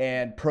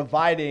and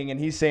providing, and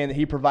he's saying that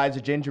he provides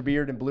a ginger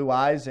beard and blue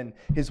eyes, and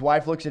his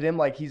wife looks at him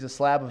like he's a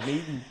slab of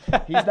meat,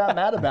 and he's not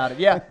mad about it.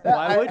 Yeah.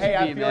 Why would you be,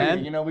 I feel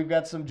man? you. We've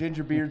got some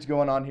ginger beards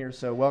going on here,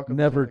 so welcome.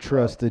 Never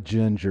trust a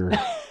ginger.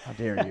 How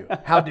dare you?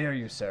 How dare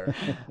you, sir?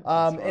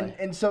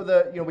 And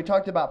so we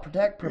talked about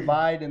protect,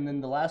 provide, and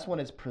then the last one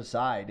is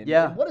preside.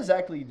 And what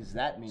exactly does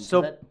that mean?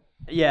 So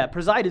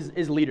preside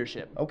is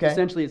leadership. Okay.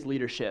 Essentially, it's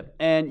leadership.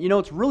 And,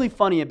 what's really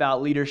funny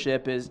about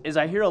leadership is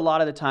I hear a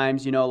lot of the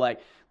times, like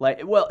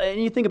Like, well,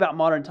 and you think about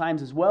modern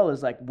times as well,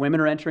 as like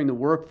women are entering the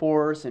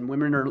workforce and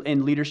women are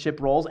in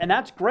leadership roles, and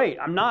that's great.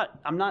 I'm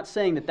not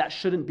saying that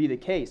shouldn't be the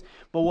case.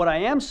 But what I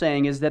am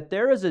saying is that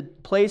there is a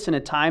place and a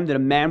time that a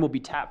man will be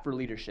tapped for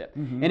leadership,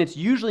 and it's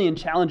usually in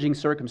challenging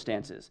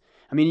circumstances.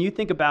 I mean, you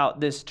think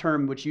about this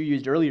term which you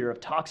used earlier of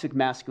toxic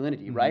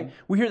masculinity, right?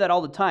 We hear that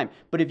all the time.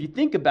 But if you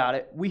think about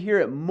it, we hear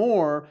it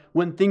more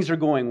when things are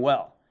going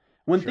well.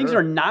 When things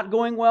are not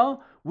going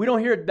well, we don't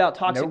hear about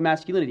toxic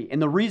masculinity. And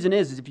the reason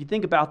is if you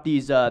think about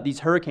these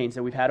hurricanes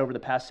that we've had over the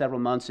past several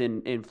months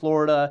in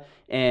Florida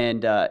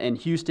and in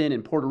Houston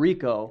and Puerto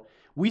Rico,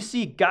 we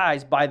see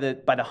guys by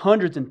the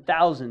hundreds and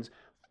thousands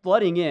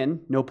flooding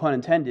in, no pun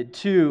intended,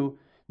 to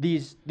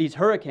these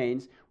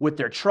hurricanes with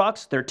their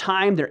trucks, their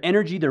time, their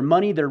energy, their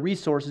money, their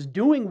resources,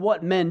 doing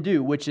what men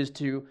do, which is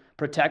to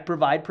protect,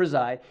 provide,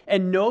 preside,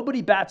 and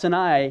nobody bats an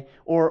eye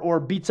or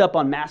beats up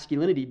on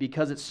masculinity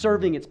because it's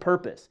serving its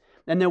purpose.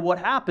 And then what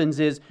happens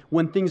is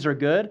when things are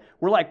good,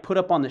 we're like put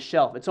up on the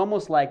shelf. It's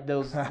almost like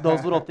those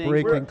little things.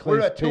 We're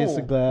a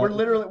tool.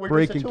 We're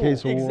breaking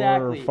case of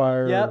war or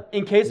fire. Yep.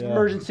 In case of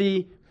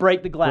emergency,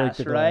 break the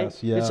glass, right?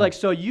 Yeah. It's like,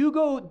 so you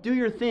go do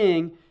your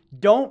thing.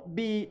 Don't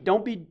be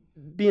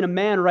being a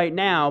man right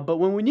now, but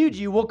when we need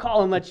you, we'll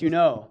call and let you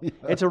know.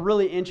 It's a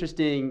really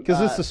interesting because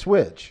it's a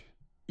switch.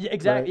 Yeah,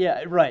 exactly.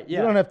 Right? Yeah, right. Yeah.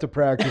 You don't have to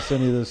practice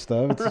any of this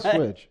stuff. It's a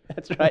switch.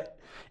 That's right.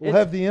 We'll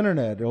have the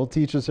internet. It'll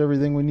teach us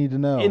everything we need to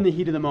know in the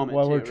heat of the moment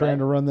while we're trying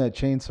to run that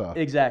chainsaw.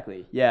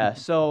 Exactly. Yeah.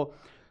 So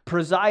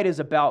preside is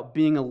about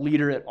being a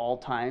leader at all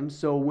times.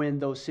 So when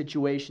those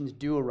situations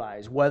do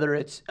arise, whether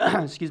it's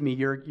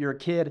your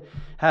kid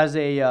has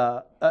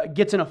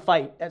gets in a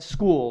fight at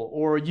school,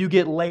 or you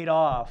get laid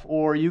off,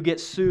 or you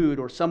get sued,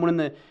 or someone in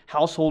the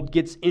household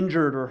gets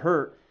injured or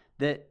hurt,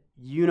 that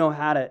you know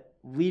how to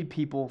lead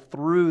people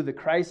through the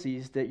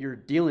crises that you're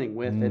dealing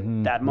with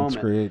at that moment.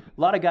 That's great. A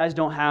lot of guys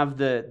don't have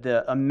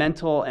the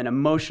mental and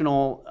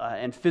emotional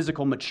and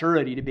physical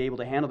maturity to be able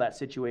to handle that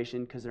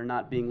situation because they're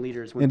not being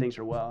leaders when things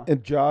are well.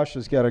 And Josh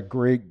has got a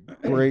great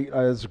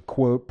as a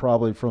quote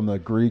probably from the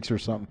Greeks or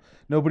something.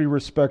 Nobody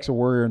respects a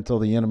warrior until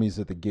the enemy's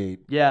at the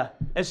gate. Yeah,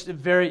 it's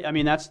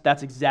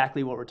that's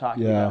exactly what we're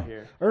talking about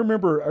here. I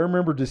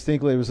remember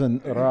distinctly. I was in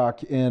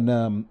Iraq and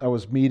I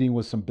was meeting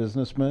with some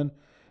businessmen.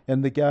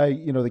 And the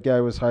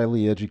guy was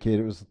highly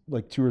educated. It was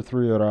like 2 or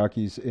 3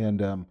 Iraqis,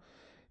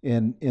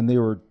 and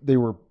they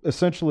were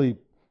essentially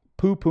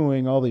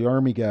poo-pooing all the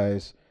army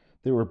guys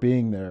that were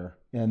being there.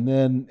 And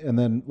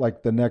then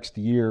like the next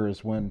year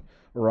is when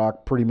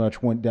Iraq pretty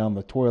much went down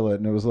the toilet,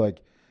 and it was like,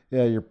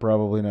 yeah, you're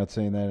probably not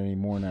saying that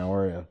anymore now,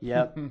 are you?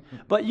 Yep.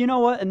 But you know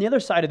what? And the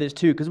other side of this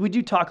too, because we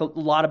do talk a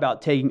lot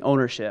about taking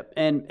ownership,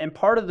 and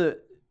part of the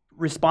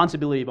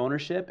responsibility of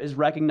ownership is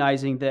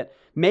recognizing that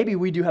maybe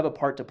we do have a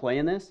part to play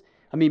in this.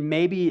 I mean,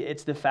 maybe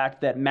it's the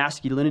fact that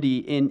masculinity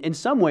in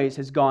some ways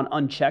has gone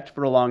unchecked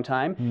for a long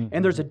time.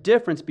 And there's a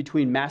difference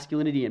between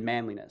masculinity and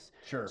manliness.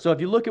 Sure. So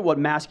if you look at what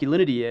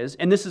masculinity is,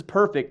 and this is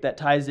perfect, that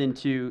ties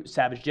into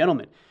Savage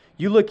Gentleman.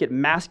 You look at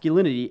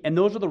masculinity, and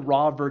those are the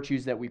raw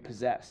virtues that we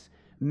possess.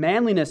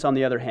 Manliness, on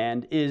the other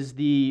hand, is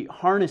the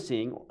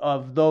harnessing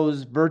of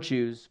those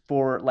virtues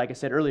for, like I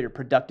said earlier,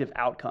 productive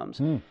outcomes.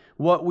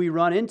 What we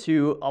run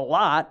into a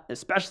lot,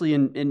 especially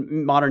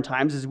in modern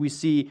times, is we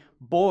see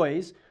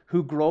boys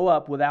who grow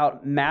up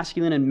without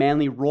masculine and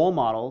manly role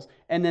models,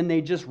 and then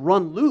they just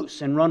run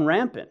loose and run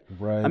rampant.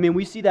 Right. I mean,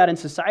 we see that in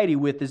society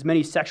with as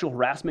many sexual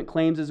harassment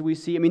claims as we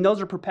see. I mean,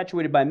 those are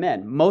perpetuated by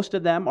men. Most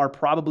of them are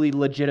probably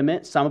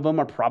legitimate. Some of them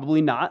are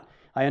probably not.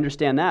 I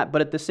understand that.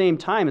 But at the same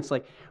time, it's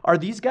like, are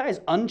these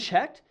guys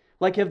unchecked?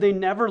 Like, have they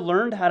never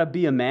learned how to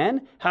be a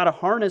man? How to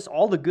harness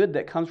all the good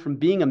that comes from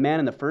being a man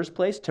in the first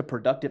place to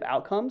productive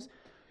outcomes?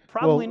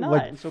 Probably not.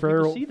 Like and so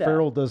feral, people see that.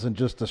 feral doesn't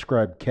just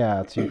describe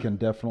cats. You can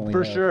definitely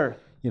For have, sure.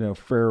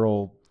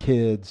 Feral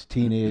kids,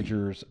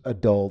 teenagers,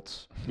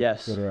 adults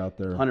Yes. that are out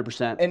there.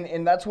 100%.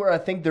 And that's where I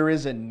think there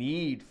is a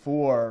need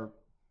for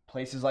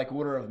places like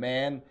Order of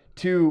Man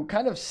to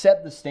kind of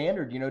set the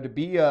standard, to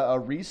be a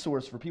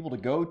resource for people to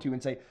go to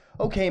and say,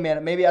 okay,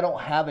 man, maybe I don't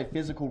have a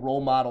physical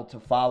role model to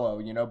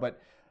follow, but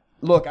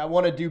look, I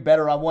want to do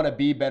better. I want to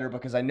be better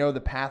because I know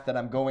the path that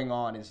I'm going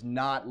on is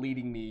not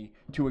leading me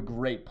to a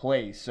great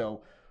place.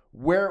 So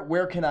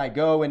where can I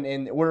go?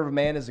 And Order of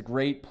Man is a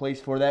great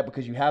place for that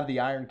because you have the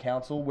Iron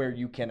Council where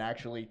you can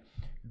actually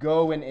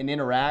go and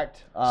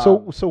interact. So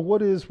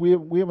what is,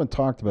 we haven't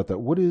talked about that.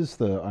 What is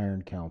the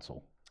Iron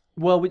Council?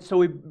 Well, so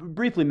we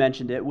briefly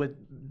mentioned it with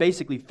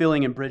basically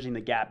filling and bridging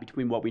the gap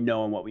between what we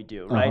know and what we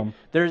do, right?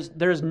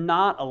 There's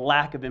not a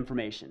lack of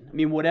information. I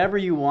mean, whatever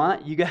you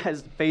want, you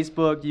guys,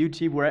 Facebook,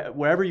 YouTube,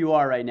 wherever you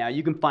are right now,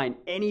 you can find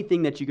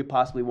anything that you could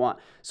possibly want.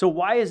 So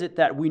why is it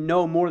that we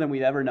know more than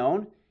we've ever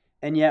known,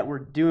 and yet we're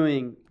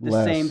doing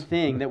the same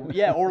thing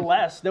or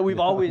less that we've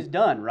always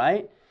done,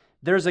 right?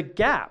 There's a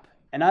gap,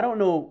 and I don't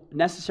know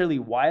necessarily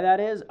why that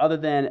is, other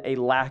than a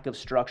lack of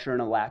structure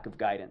and a lack of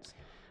guidance.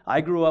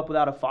 I grew up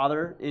without a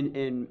father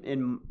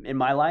in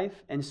my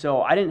life, and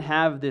so I didn't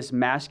have this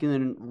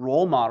masculine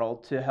role model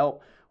to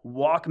help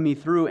walk me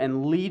through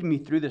and lead me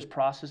through this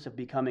process of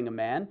becoming a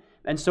man.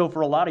 And so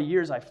for a lot of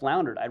years, I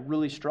floundered. I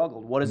really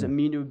struggled. What does it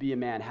mean to be a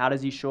man? How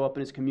does he show up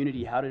in his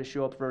community? How does he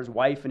show up for his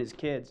wife and his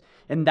kids?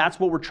 And that's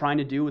what we're trying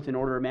to do with An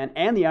Order of Man,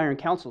 and the Iron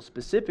Council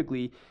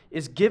specifically,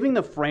 is giving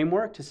the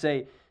framework to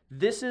say,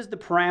 this is the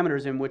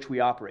parameters in which we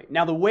operate.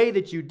 Now, the way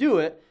that you do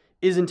it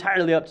is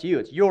entirely up to you.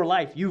 It's your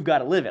life. You've got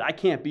to live it. I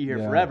can't be here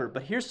forever.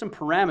 But here's some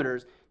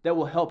parameters that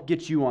will help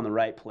get you on the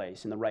right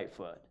place and the right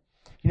foot.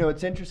 You know,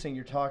 it's interesting.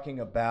 You're talking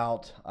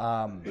about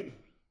why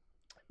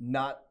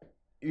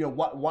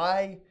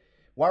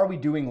are we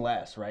doing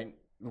less, right?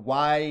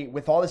 Why,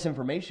 with all this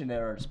information at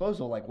our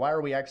disposal, like, why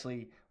are we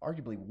actually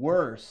arguably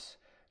worse?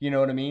 You know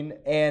what I mean?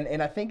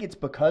 And I think it's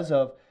because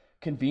of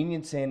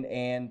convenience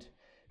and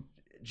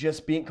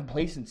just being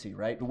complacency,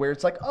 right? Where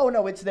it's like, oh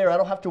no, it's there. I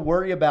don't have to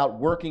worry about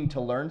working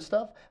to learn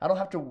stuff. I don't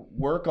have to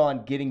work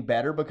on getting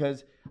better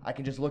because I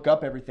can just look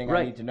up everything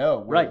I need to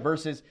know. Right.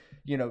 Versus,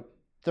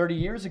 30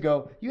 years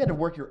ago, you had to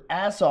work your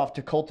ass off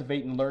to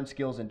cultivate and learn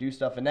skills and do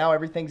stuff. And now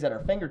everything's at our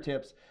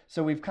fingertips.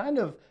 So we've kind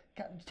of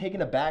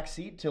taken a back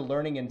seat to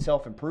learning and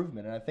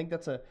self-improvement. And I think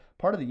that's a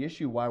part of the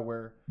issue why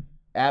we're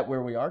at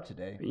where we are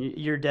today.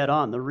 You're dead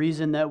on. The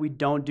reason that we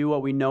don't do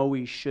what we know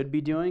we should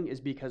be doing is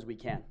because we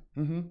can.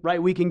 Mm-hmm.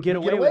 Right? We can get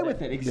away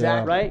with it.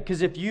 Exactly. Right?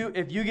 Because if you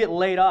get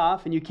laid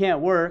off and you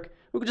can't work,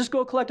 we could just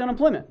go collect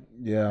unemployment.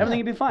 Yeah. Everything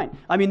would be fine.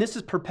 I mean, this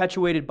is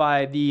perpetuated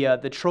by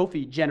the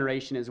trophy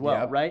generation as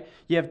well, right?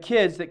 You have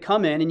kids that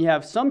come in, and you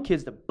have some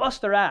kids that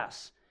bust their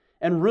ass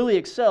and really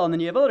excel, and then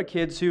you have other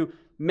kids who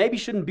maybe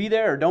shouldn't be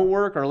there or don't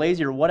work or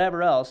lazy or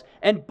whatever else,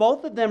 and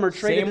both of them are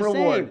traded the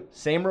same.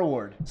 Same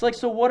reward. It's like,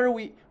 so what are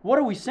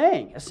we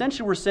saying?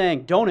 Essentially, we're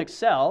saying don't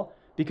excel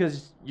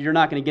because you're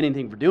not going to get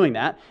anything for doing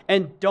that,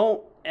 and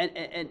don't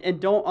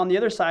on the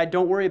other side,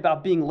 don't worry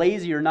about being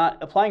lazy or not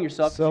applying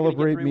yourself.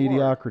 Celebrate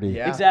mediocrity.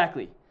 Yeah.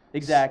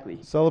 Exactly.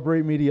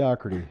 Celebrate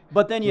mediocrity.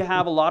 But then you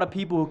have a lot of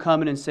people who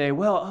come in and say,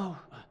 well,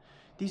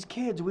 these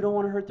kids, we don't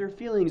want to hurt their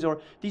feelings, or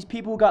these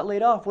people who got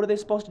laid off, what are they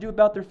supposed to do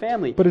about their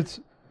family? But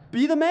it's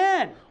be the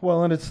man.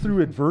 Well, and it's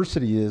through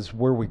adversity is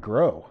where we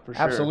grow. For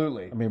sure.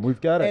 Absolutely. I mean, we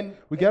got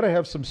to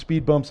have some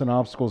speed bumps and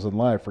obstacles in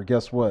life, or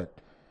guess what?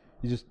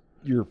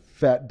 You're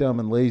fat, dumb,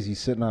 and lazy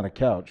sitting on a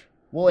couch.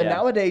 Well, and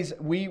nowadays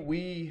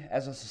we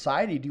as a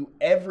society do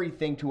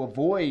everything to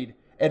avoid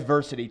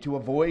adversity, to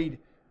avoid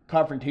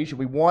confrontation.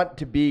 We want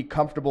to be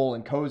comfortable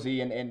and cozy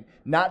and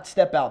not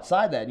step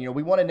outside that.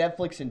 We want to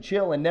Netflix and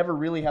chill and never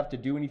really have to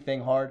do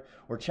anything hard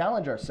or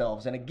challenge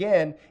ourselves. And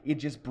again, it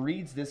just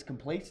breeds this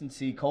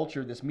complacency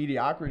culture, this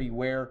mediocrity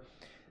where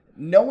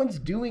no one's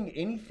doing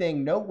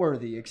anything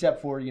noteworthy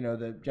except for,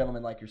 the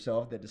gentlemen like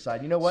yourself that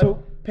decide,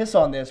 piss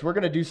on this. We're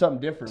going to do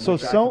something different. So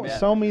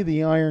sell me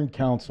the Iron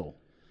Council.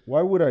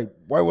 Why would I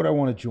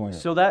want to join it?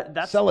 So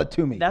that's sell it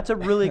to me. That's a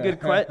really good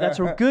that's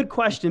a good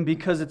question,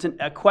 because it's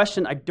a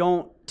question I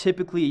don't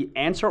typically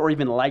answer or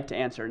even like to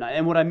answer.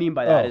 And what I mean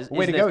by that is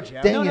way to go,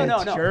 Jeff.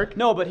 No, jerk.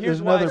 No, but here's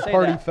There's why another I say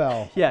party that.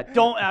 foul. Yeah,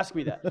 don't ask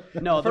me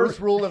that. No, First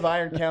rule of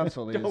Iron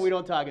Council is we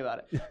don't talk about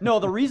it. No,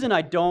 the reason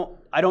I don't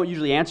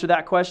usually answer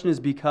that question is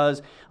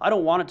because I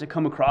don't want it to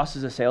come across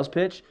as a sales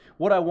pitch.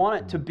 What I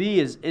want it to be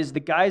is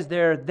the guys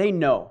there, they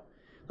know.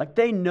 Like,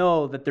 they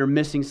know that they're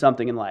missing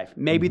something in life.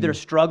 Maybe they're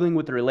struggling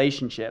with their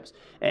relationships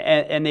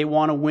and they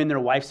want to win their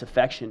wife's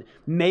affection.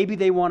 Maybe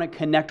they want to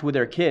connect with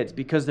their kids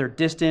because they're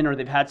distant or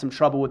they've had some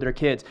trouble with their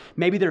kids.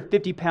 Maybe they're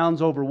 50 pounds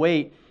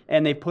overweight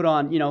and they've put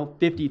on,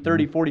 50,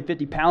 30, 40,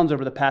 50 pounds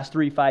over the past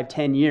 3, 5,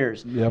 10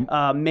 years.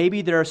 Yep.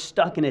 Maybe they're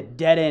stuck in a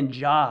dead-end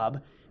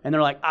job and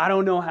they're like, I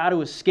don't know how to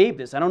escape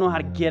this. I don't know how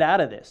to get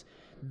out of this.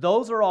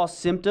 Those are all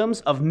symptoms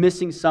of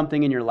missing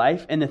something in your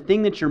life, and the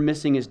thing that you're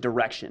missing is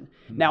direction.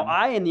 Now,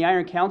 I and the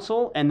Iron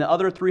Council and the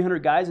other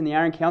 300 guys in the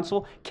Iron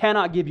Council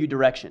cannot give you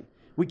direction.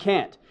 We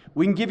can't.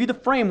 We can give you the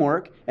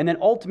framework, and then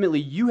ultimately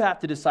you have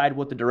to decide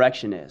what the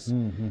direction is.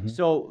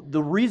 So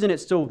the reason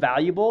it's so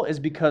valuable is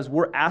because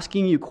we're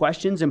asking you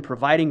questions and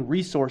providing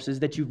resources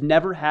that you've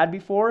never had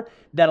before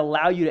that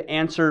allow you to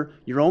answer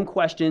your own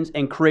questions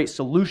and create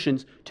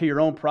solutions to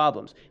your own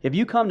problems. If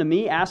you come to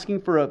me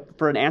asking for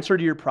an answer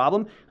to your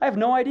problem, I have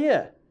no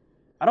idea.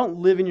 I don't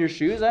live in your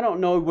shoes. I don't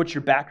know what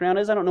your background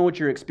is. I don't know what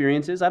your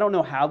experience is. I don't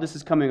know how this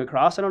is coming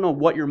across. I don't know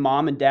what your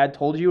mom and dad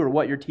told you or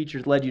what your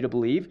teachers led you to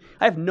believe.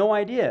 I have no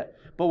idea.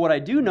 But what I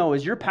do know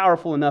is you're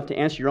powerful enough to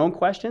answer your own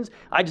questions.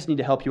 I just need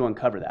to help you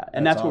uncover that.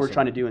 And that's what we're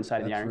trying to do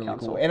inside of the Iron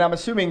Council. Cool. And I'm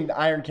assuming the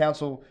Iron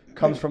Council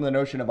comes from the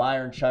notion of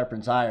iron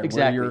sharpens iron.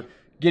 Exactly. Where you're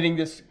getting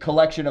this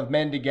collection of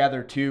men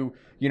together to,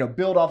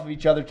 build off of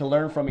each other, to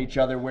learn from each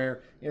other,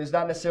 where it's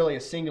not necessarily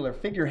a singular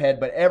figurehead,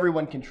 but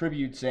everyone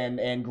contributes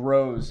and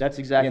grows. That's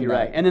exactly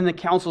right. And then the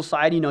council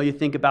side, you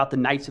think about the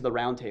Knights of the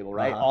Round Table,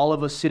 right? All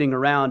of us sitting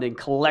around, and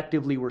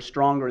collectively we're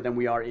stronger than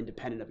we are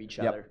independent of each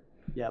other.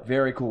 Yep.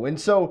 Very cool. And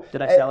so,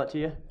 did I sell it to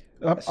you?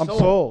 I'm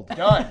sold.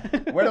 Done.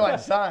 Where do I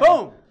sign?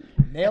 Boom.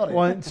 Nailed it.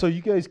 Well, so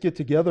you guys get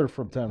together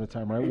from time to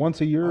time, right?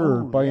 Once a year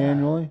or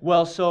biannually?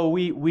 Well, so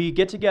we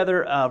get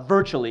together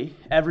virtually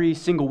every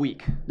single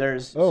week.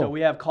 So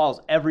we have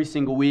calls every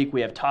single week.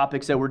 We have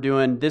topics that we're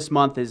doing. This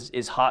month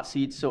is hot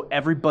seats. So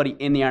everybody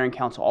in the Iron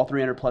Council, all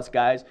 300 plus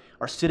guys,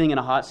 are sitting in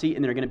a hot seat,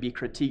 and they're going to be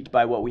critiqued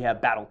by what we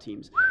have battle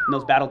teams. And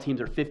those battle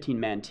teams are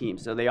 15-man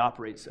teams, so they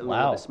operate a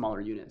little bit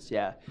smaller units.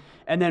 Yeah,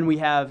 and then we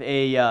have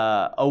an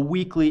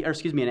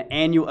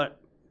annual. Let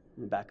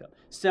me back up.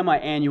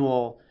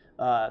 Semi-annual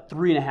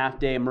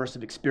 3.5-day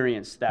immersive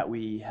experience that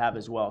we have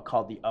as well,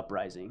 called the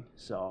Uprising.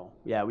 So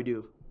yeah, we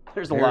do.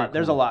 There's a lot. Cool.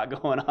 There's a lot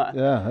going on.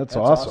 Yeah, that's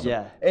awesome.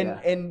 Yeah,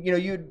 and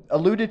you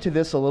alluded to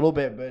this a little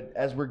bit, but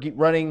as we're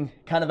running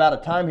kind of out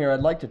of time here,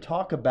 I'd like to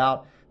talk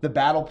about the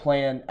battle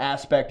plan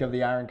aspect of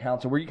the Iron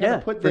Council, where you kind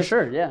of put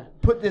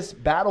this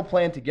battle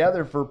plan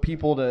together for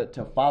people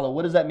to follow.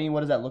 What does that mean? What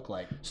does that look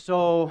like?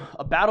 So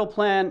a battle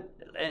plan.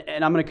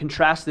 And I'm going to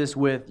contrast this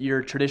with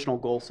your traditional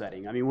goal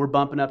setting. I mean, we're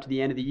bumping up to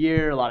the end of the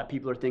year. A lot of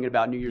people are thinking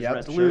about New Year's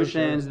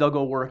resolutions. Sure. They'll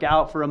go work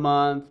out for a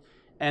month,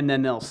 and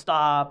then they'll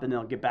stop, and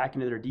they'll get back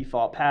into their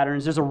default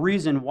patterns. There's a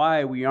reason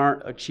why we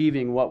aren't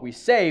achieving what we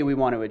say we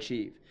want to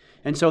achieve.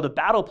 And so the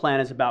battle plan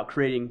is about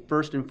creating,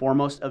 first and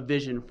foremost, a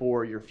vision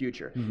for your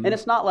future. Mm-hmm. And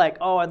it's not like,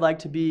 oh, I'd like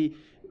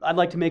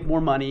to make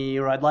more money,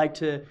 or I'd like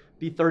to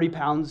be 30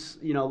 pounds,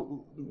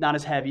 not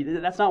as heavy.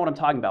 That's not what I'm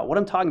talking about. What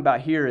I'm talking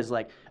about here is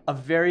like a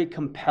very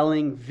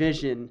compelling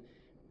vision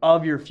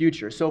of your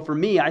future. So for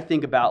me, I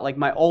think about like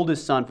my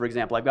oldest son, for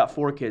example. I've got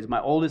 4 kids.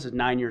 My oldest is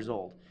 9 years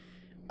old.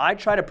 I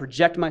try to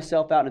project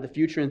myself out into the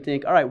future and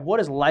think, all right, what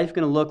is life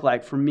going to look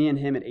like for me and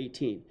him at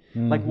 18?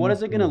 Mm-hmm, like, what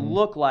is it going to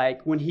look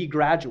like when he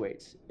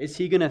graduates? Is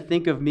he going to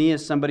think of me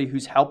as somebody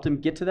who's helped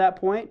him get to that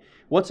point?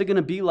 What's it going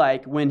to be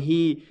like when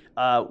he,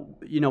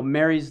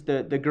 marries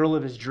the girl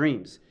of his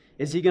dreams?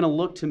 Is he going to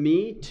look to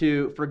me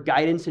for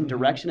guidance and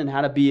direction and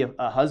how to be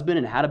a husband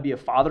and how to be a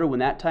father when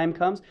that time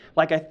comes?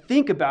 Like, I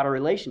think about a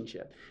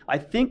relationship. I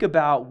think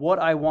about what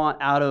I want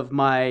out of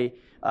my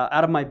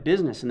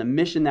business and the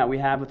mission that we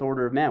have with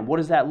Order of Man. What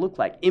does that look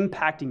like?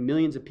 Impacting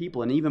millions of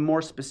people, and even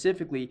more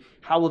specifically,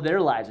 how will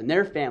their lives and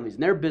their families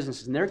and their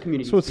businesses and their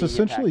communities So it's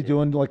essentially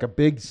doing like a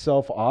big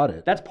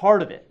self-audit. That's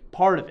part of it.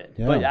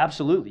 Yeah. But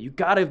absolutely, you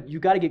gotta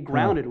get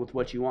grounded with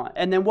what you want.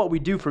 And then what we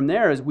do from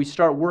there is we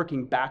start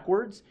working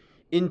backwards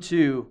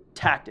into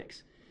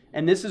tactics.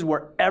 And this is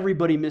where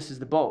everybody misses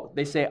the boat.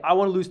 They say, I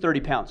want to lose 30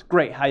 pounds.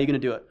 Great. How are you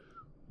going to do it?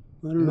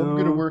 I'm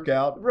going to work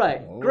out.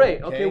 Right. Oh,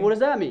 great. Okay. What does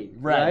that mean?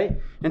 Right.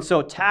 And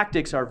so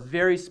tactics are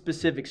very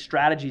specific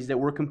strategies that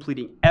we're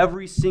completing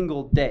every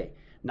single day.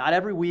 Not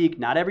every week,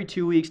 not every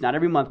 2 weeks, not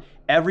every month.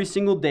 Every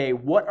single day.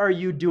 What are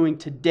you doing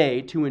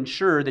today to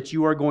ensure that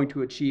you are going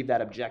to achieve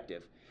that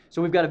objective?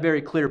 So we've got a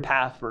very clear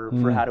path for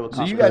how to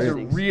accomplish. So you guys are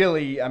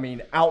really,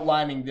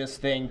 outlining this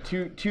thing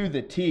to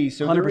the T.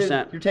 So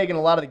 100%. You're taking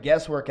a lot of the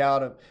guesswork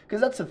out of, because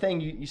that's the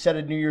thing. You set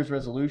a New Year's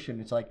resolution.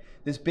 It's like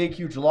this big,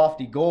 huge,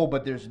 lofty goal,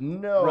 but there's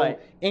no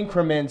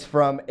increments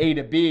from A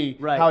to B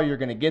how you're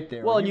going to get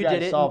there. Well, you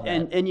did it,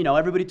 and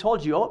everybody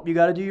told you, you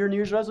got to do your New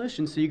Year's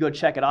resolution, so you go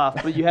check it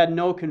off. But you had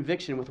no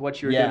conviction with what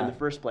you were doing in the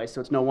first place,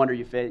 so it's no wonder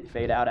you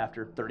fade out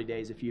after 30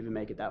 days if you even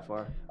make it that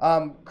far.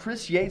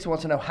 Chris Yates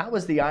wants to know, how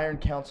was the Iron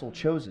Council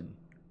chosen?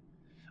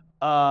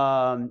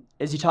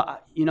 As you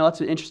talk,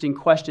 that's an interesting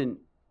question.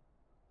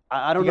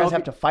 I don't know. You guys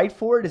have to fight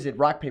for it? Is it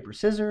rock, paper,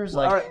 scissors?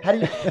 Like, how do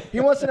you? He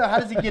wants to know, how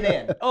does he get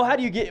in? Oh, how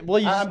do you get?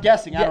 Well, I'm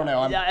guessing. I don't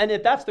know. And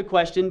if that's the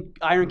question,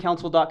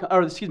 ironcouncil.com,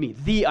 or excuse me,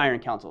 the Iron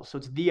Council. So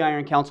it's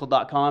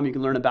theironcouncil.com. You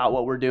can learn about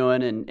what we're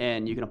doing,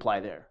 and you can apply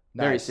there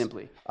very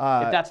simply.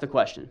 If that's the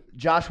question.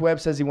 Josh Webb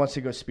says he wants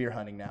to go spear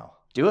hunting now.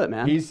 Do it,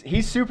 man.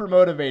 He's super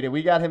motivated.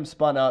 We got him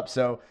spun up.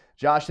 So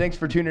Josh, thanks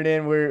for tuning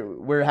in.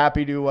 We're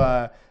happy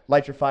to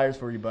light your fires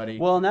for you, buddy.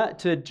 Well, and that,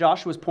 to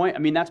Joshua's point,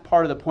 that's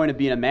part of the point of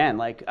being a man.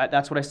 Like,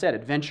 that's what I said,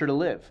 adventure to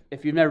live.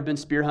 If you've never been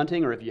spear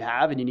hunting, or if you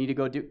have and you need to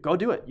go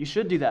do it. You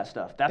should do that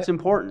stuff. That's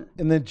important.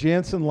 And then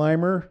Jansen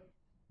Limer,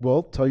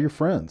 well, tell your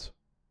friends.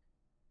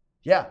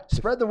 Yeah,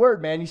 spread the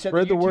word, man. You said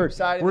spread the YouTube word.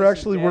 Side.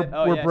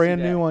 We're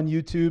brand new on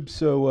YouTube,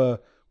 so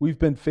we've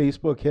been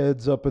Facebook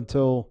heads up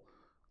until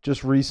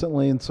just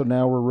recently, and so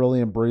now we're really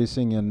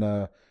embracing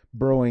and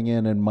burrowing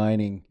in and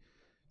mining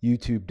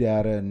YouTube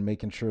data and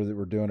making sure that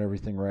we're doing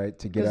everything right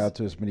to get out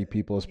to as many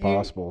people as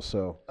possible.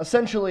 So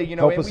essentially,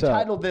 we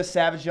titled this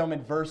Savage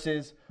Gentleman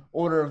versus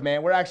Order of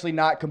Man. We're actually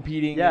not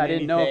competing. Yeah, I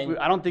didn't know.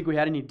 I don't think we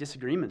had any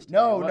disagreements today.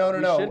 No.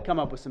 We should come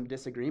up with some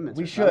disagreements.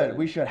 We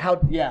should.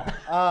 How? Yeah.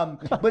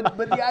 But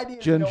the idea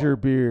is ginger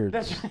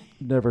beards.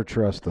 Never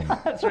trust them.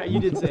 That's right. You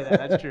did say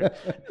that. That's true.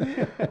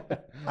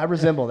 I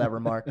resemble that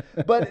remark.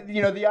 But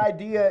the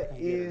idea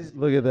is.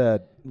 Look at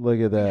that.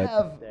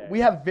 We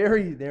have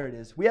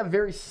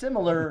very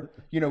similar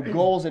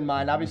goals in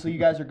mind. Obviously, you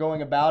guys are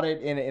going about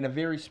it in a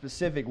very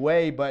specific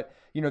way, but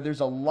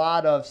there's a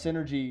lot of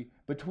synergy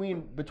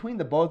between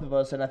the both of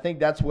us, and I think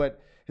that's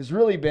what has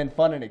really been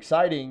fun and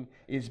exciting,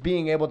 is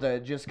being able to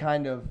just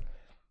kind of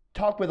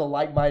talk with a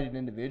like-minded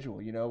individual,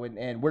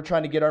 and we're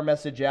trying to get our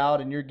message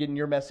out, and you're getting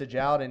your message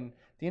out, and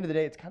at the end of the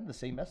day, it's kind of the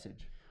same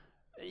message.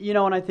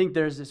 And I think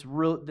there's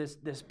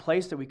this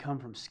place that we come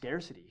from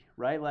scarcity,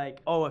 right? Like,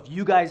 oh, if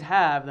you guys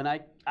have, then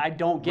I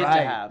don't get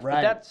to have. Right.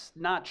 But that's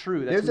not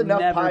true. That's There's enough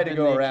never pie been to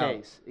go the around.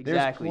 case.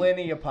 Exactly. There's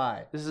plenty of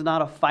pie. This is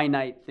not a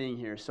finite thing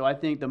here. So I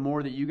think the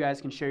more that you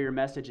guys can share your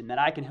message and that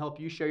I can help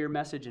you share your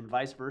message and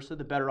vice versa,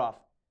 the better off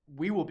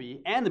we will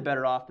be, and the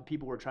better off the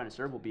people we're trying to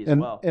serve will be as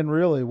well. And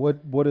really,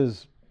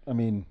 what's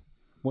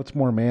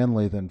more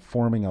manly than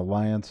forming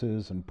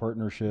alliances and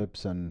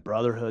partnerships and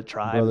brotherhoods,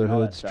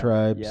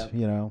 tribes, Yep.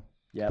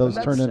 Yep. Those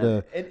turn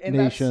into and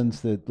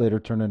nations that later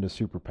turn into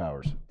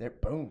superpowers.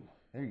 Boom.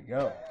 There you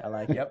go. I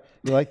like it. Yep.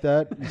 You like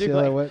that? You see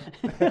how that went?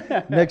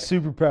 Next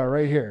superpower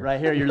right here. Right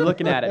here. You're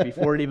looking at it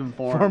before it even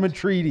forms. Forming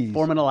treaties.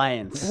 Form an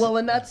alliance. Well,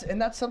 and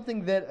that's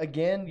something that,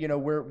 again,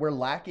 we're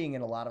lacking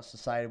in a lot of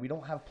society. We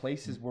don't have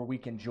places where we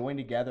can join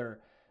together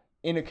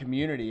in a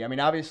community. I mean,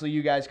 obviously,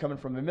 you guys coming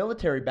from a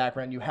military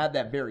background, you had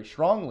that very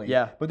strongly.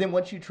 Yeah. But then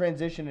once you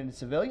transition into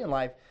civilian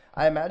life,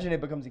 I imagine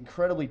it becomes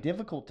incredibly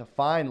difficult to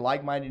find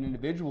like-minded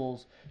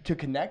individuals to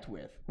connect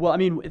with. Well, I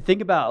mean,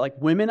 think about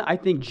like women. I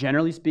think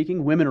generally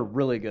speaking, women are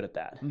really good at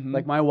that. Mm-hmm.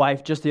 Like my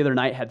wife just the other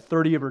night had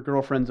 30 of her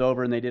girlfriends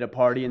over and they did a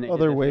party and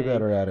they're way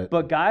better at it.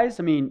 But guys,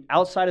 I mean,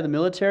 outside of the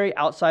military,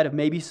 outside of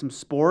maybe some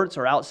sports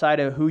or outside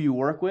of who you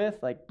work with,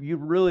 like you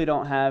really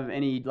don't have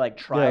any like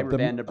tribe or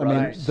band of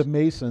brothers. The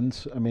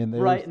Masons. I mean,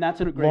 they're right, and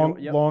that's a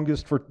great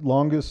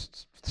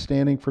longest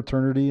standing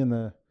fraternity in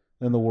the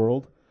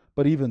world.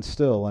 But even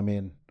still, I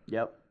mean.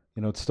 Yep.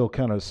 It's still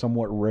kind of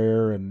somewhat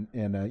rare, and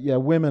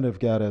women have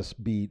got us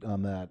beat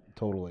on that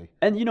totally.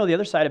 And the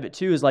other side of it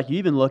too is like you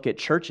even look at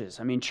churches.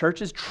 I mean,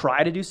 churches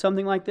try to do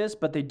something like this,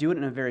 but they do it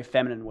in a very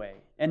feminine way.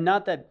 And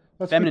not that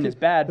feminine is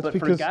bad, but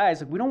for guys,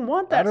 like, we don't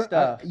want that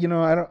stuff.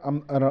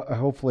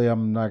 Hopefully,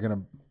 I'm not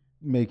gonna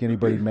make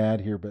anybody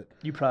mad here, but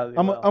you probably.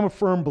 I'm a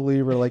firm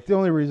believer. Like the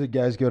only reason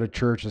guys go to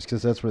church is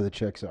because that's where the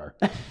chicks are.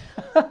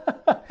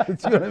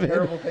 That's a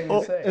terrible thing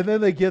to say. And then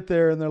they get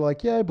there and they're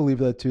like, "Yeah, I believe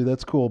that too.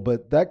 That's cool,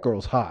 but that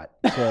girl's hot,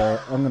 so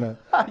I'm gonna."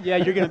 Yeah,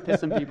 you're gonna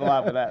piss some people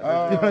off with that. You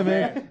know what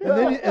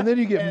I mean? And then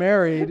you get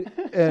married,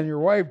 and your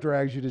wife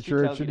drags you to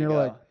church, and you're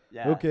like,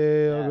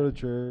 "Okay, I'll go to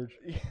church."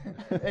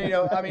 And,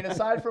 I mean,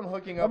 aside from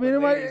hooking up,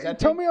 with ladies,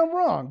 tell me I'm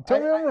wrong.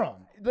 Tell me I'm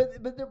wrong. But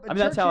I mean,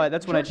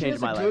 that's when I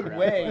changed my life. It's a good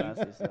way,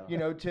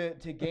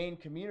 to gain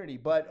community.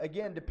 But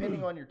again,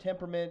 depending on your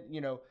temperament,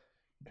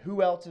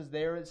 who else is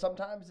there?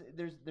 Sometimes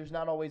there's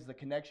not always the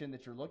connection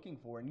that you're looking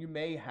for, and you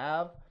may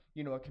have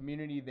a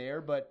community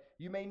there, but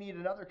you may need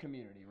another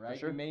community, right?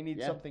 Sure. You may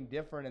need something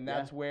different, and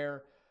that's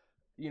where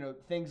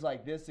things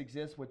like this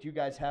exist. What you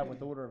guys have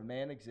with Order of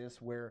Man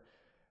exists, where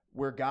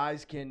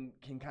guys can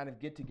kind of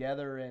get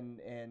together and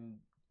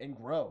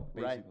grow,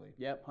 basically. Right.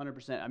 Yep,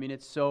 100%. I mean,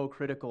 it's so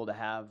critical to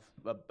have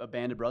a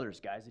band of brothers,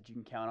 guys that you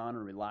can count on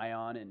and rely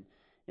on,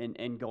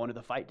 and go into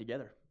the fight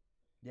together.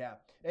 Yeah,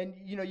 and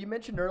you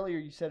mentioned earlier,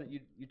 you said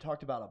you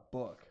talked about a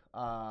book.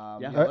 I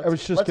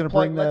was just going to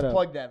bring that up. Let's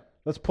plug that.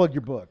 Let's plug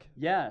your book.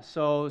 Yeah,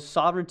 so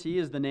Sovereignty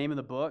is the name of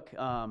the book.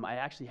 I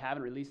actually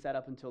haven't released that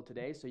up until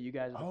today, so you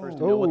guys are the first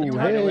to know what the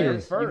title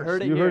is.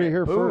 You heard it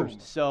here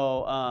first.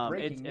 So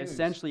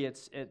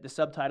the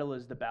subtitle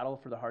is The Battle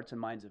for the Hearts and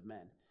Minds of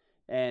Men.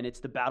 And it's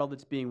the battle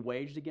that's being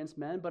waged against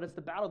men, but it's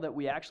the battle that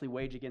we actually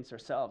wage against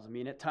ourselves. I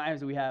mean, at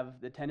times we have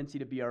the tendency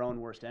to be our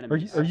own worst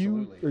enemies. Are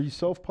you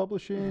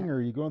self-publishing, or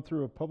are you going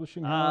through a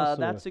publishing house?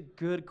 That's a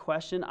good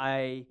question.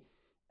 I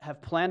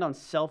have planned on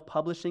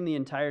self-publishing the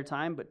entire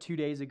time, but 2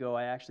 days ago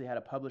I actually had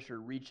a publisher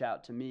reach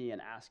out to me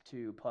and ask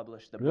to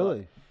publish the book.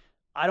 Really?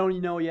 I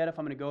don't know yet if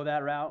I'm going to go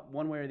that route.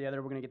 One way or the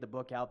other, we're going to get the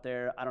book out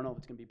there. I don't know if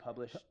it's going to be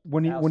published.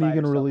 When are you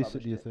going to release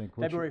it, do you think?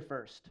 February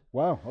 1st.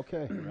 Wow,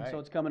 okay. So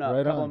it's coming up,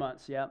 a couple of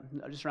months,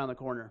 just around the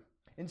corner.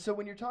 And so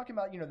when you're talking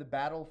about, the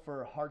battle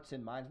for hearts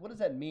and minds, what does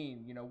that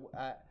mean?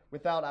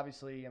 Without,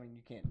 obviously, I mean,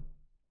 you can't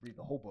read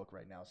the whole book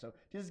right now. So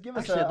just give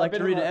us I'd like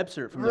to read an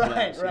excerpt from the book.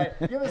 Right.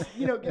 Give us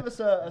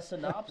a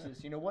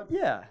synopsis. What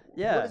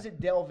does it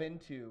delve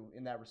into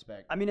in that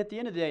respect? I mean, at the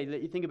end of the day,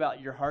 you think about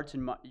your hearts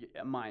and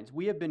minds.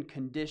 We have been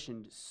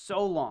conditioned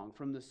so long,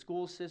 from the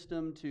school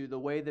system to the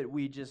way that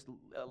we just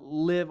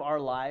live our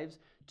lives,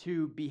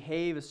 to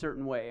behave a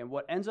certain way. And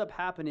what ends up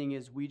happening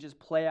is we just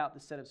play out the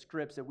set of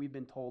scripts that we've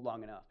been told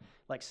long enough.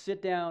 Like,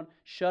 sit down,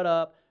 shut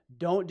up,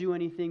 don't do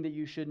anything that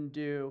you shouldn't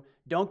do.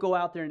 Don't go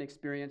out there and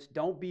experience.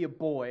 Don't be a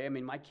boy. I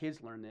mean, my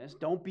kids learn this.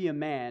 Don't be a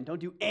man. Don't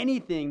do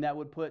anything that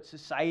would put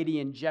society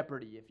in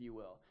jeopardy, if you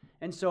will.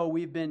 And so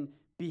we've been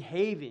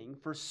behaving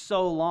for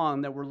so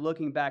long that we're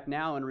looking back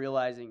now and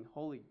realizing,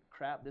 holy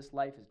crap, this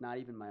life is not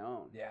even my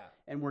own. Yeah.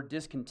 And we're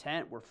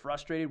discontent. We're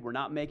frustrated. We're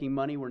not making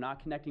money. We're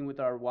not connecting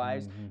with our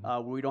wives.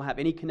 We don't have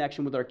any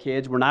connection with our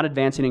kids. We're not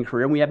advancing in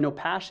career. And we have no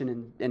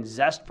passion and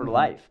zest for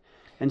life.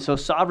 And so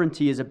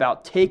Sovereignty is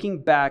about taking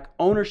back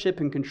ownership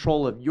and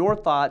control of your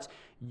thoughts,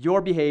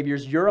 your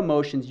behaviors, your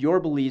emotions,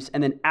 your beliefs,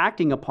 and then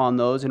acting upon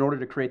those in order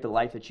to create the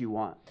life that you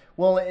want.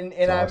 Well, and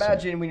I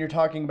imagine when you're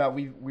talking about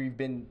we've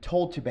been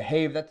told to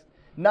behave, that's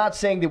not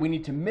saying that we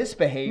need to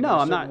misbehave in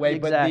a certain way,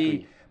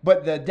 exactly.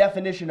 but the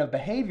definition of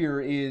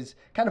behavior is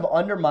kind of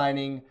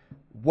undermining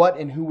what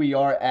and who we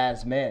are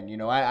as men. You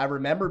know, I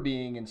remember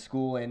being in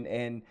school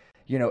and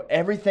you know,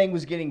 everything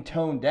was getting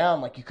toned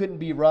down. Like, you couldn't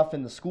be rough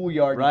in the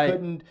schoolyard. Right.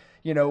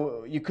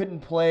 You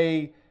couldn't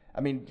play.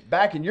 I mean,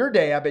 back in your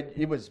day, I bet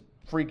it was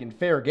freaking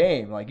fair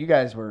game. Like, you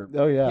guys were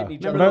hitting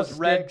each other Remember with those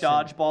red sticks and-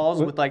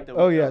 dodgeballs with like the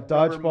dodgeball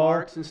rubber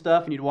marks and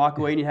stuff, and you'd walk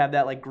away and you'd have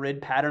that like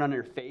grid pattern on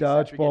your face.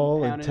 after getting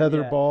Dodgeball and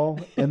pounded?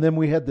 tetherball. And then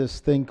we had this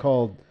thing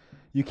called,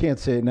 you can't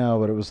say it now,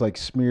 but it was like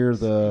smear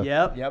the,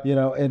 Yep. you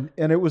know, and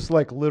it was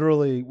like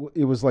literally,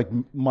 it was like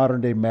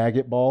modern day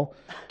maggot ball,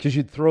 because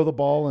you'd throw the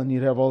ball and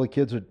you'd have all the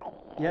kids would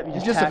Yep. You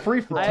It's just a tack-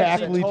 free for all. I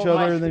actually tackle each told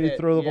other, my- and then you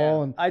throw the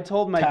ball. And I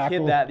told my tackle.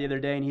 kid that the other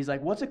day, and he's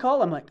like, "What's it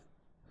called?" I'm like,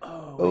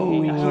 "Oh, Oh,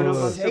 wait, I don't know if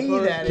I'm say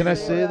supposed that. to can I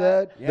say say that?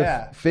 that?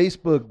 Yeah. The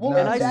Facebook. Well,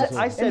 And nonsense.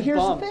 I said and here's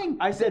the bum. thing.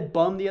 I said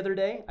bum the other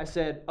day. I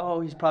said,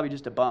 "Oh, he's probably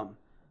just a bum."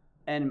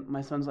 And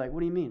my son's like, "What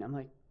do you mean?" I'm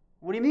like,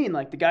 "What do you mean?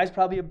 Like, the guy's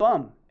probably a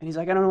bum." And he's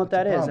like, "I don't know what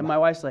that a is." bum? And my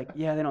wife's like,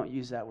 "Yeah, they don't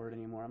use that word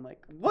anymore." I'm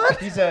like, "What?"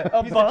 He's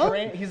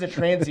a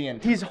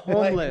transient. He's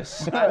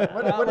homeless.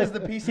 What is the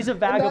piece? He's a and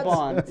that's-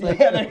 vagabond. It's like-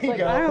 yeah, there it's you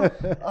like, I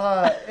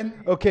go. And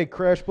Okay,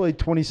 Crash Blade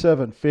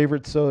 27,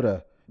 favorite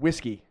soda.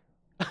 whiskey.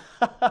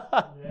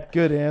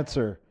 Good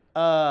answer.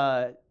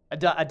 a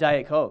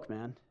Diet Coke,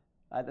 man.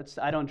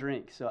 I don't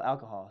drink, so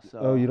alcohol. So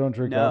Oh, you don't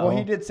drink no. alcohol? Well,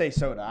 he did say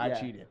soda. I Yeah.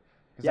 cheated.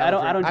 'Cause Yeah, I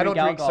don't drink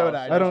alcohol,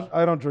 soda. so-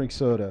 I don't drink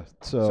soda.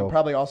 So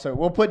probably also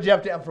we'll put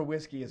Jeff down for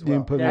whiskey as You well.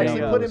 can put me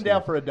Actually, down for put him whiskey.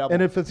 down for a double.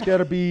 And if it's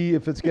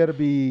gotta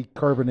be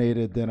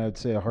carbonated, then I'd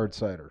say a hard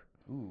cider.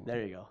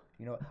 There you go.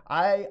 you know,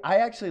 I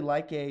actually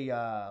like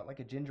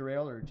a ginger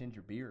ale or a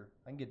ginger beer.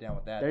 I can get down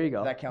with that. There you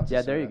go. That counts. Yeah,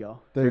 as there soda. you go.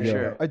 There For you go.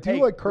 sure. I do Hey,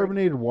 like great.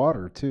 carbonated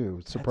water too.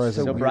 It's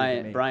surprisingly so So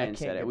weird. Brian I can't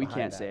said it. get We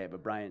behind can't that. say it,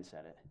 but Brian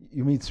said it.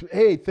 You mean?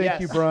 Hey, thank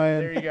Yes. you,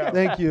 Brian. There you go.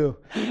 Thank you.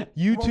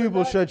 YouTube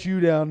will that- shut you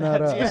down,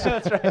 not us. Yeah,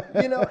 that's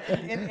right. You know,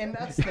 and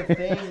that's the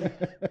thing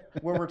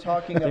where we're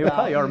talking They about.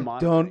 probably are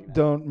monitoring that.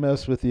 Don't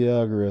mess with the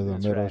algorithm.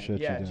 That's It'll right. shut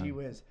Yeah, you down. gee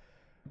whiz.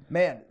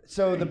 Man,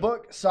 so the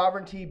book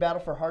Sovereignty,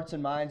 Battle for Hearts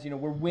and Minds, you know,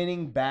 we're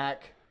winning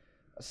back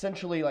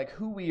essentially like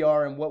who we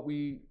are and what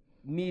we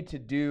need to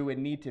do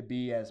and need to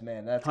be as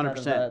men. That's kind of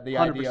 100%, the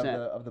idea 100%.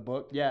 of the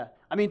book. Yeah.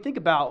 I mean, think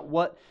about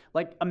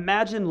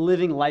imagine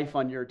living life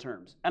on your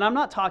terms. And I'm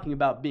not talking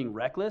about being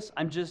reckless.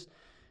 I'm just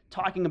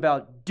talking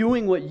about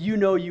doing what you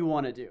know you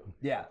want to do.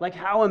 Yeah. Like,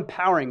 how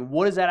empowering,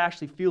 what does that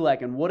actually feel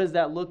like? And what does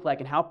that look like?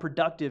 And how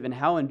productive and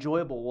how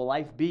enjoyable will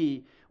life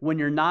be when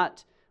you're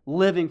not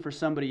living for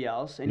somebody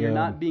else and you're Yeah.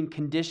 not being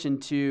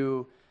conditioned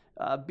to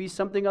be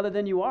something other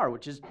than you are,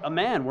 which is a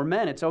man. We're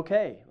men. It's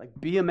okay. Like,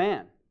 be a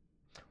man.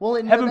 Well,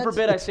 and Heaven that's-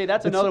 forbid I say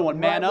that's another one.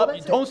 Man well, up.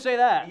 that's Don't it. say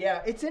that.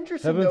 Yeah, it's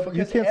interesting Heaven though for- you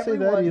because can't say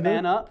that everyone, either.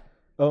 Man up.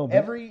 Oh, man.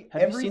 Have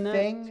you seen that? It's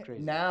everything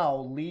crazy. now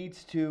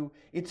leads to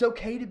it's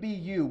okay to be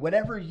you.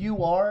 Whatever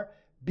you are,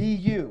 be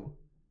you.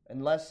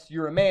 Unless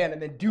you're a man,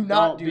 and then do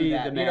not Don't do be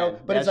that. the You know,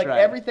 man. but it's That's like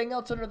right. everything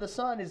else under the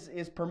sun is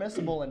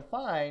permissible and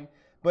fine.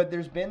 But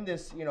there's been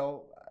this, you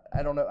know,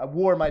 I don't know, a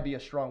war might be a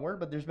strong word,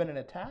 but there's been an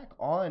attack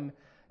on,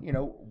 you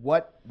know,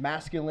 what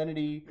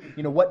masculinity,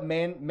 you know, what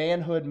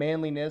manhood,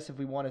 manliness, if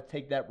we want to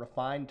take that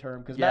refined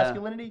term, because Yeah.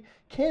 masculinity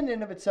can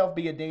in of itself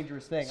be a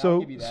dangerous thing. I'll So,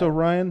 give you that. so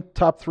Ryan,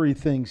 top 3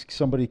 things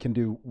somebody can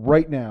do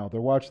right now.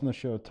 They're watching the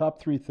show. Top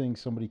 3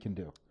 things somebody can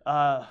do.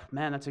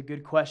 Man, that's a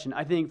good question.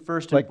 I think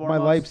first and Like foremost,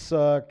 my life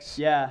sucks.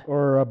 Yeah.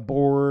 Or I'm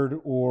bored,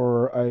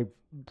 or I'm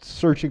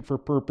searching for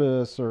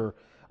purpose, or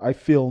I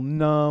feel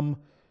numb.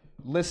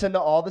 Listen to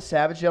all the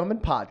Savage Gentlemen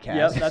podcasts.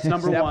 Yep, that's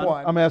number Step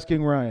one. I'm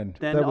asking Ryan.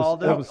 Then That was- all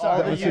the, that was- all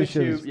that the was his YouTube,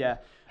 shoes. yeah.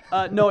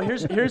 No,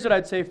 here's what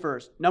I'd say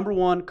first. Number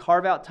one,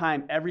 carve out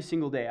time every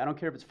single day. I don't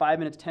care if it's 5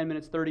 minutes, 10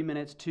 minutes, 30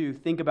 minutes to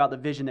think about the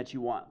vision that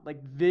you want.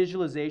 Like,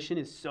 visualization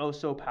is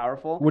so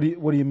powerful. What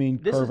do you mean?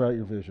 This Carve is- out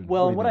your vision.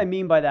 Well, do you what I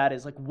mean by that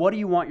is, like, what do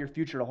you want your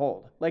future to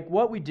hold? Like,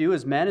 what we do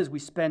as men is we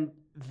spend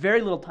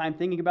very little time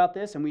thinking about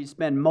this, and we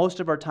spend most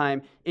of our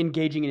time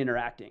engaging and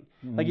interacting.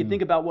 Like, you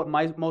think about what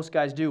most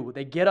guys do.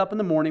 They get up in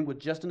the morning with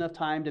just enough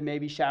time to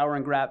maybe shower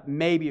and grab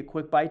maybe a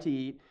quick bite to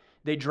eat.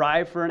 They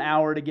drive for an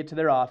hour to get to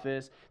their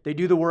office. They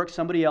do the work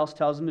somebody else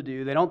tells them to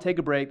do. They don't take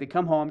a break. They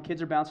come home.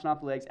 Kids are bouncing off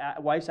the legs.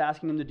 Wife's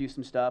asking them to do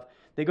some stuff.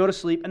 They go to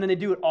sleep, and then they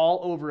do it all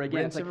over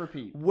again. Rinse It's and like,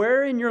 repeat.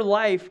 where in your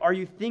life are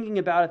you thinking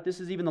about if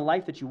this is even the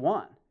life that you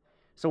want?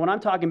 So when I'm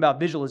talking about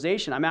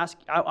visualization, I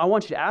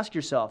want you to ask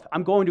yourself,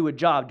 I'm going to a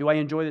job. Do I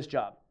enjoy this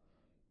job?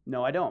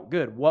 No, I don't.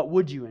 Good. What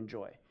would you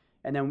enjoy?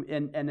 And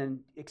then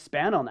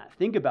expand on that.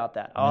 Think about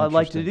that. Oh, I'd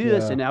like to do Interesting,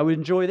 this, yeah. and I would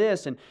enjoy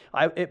this, and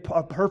a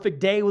perfect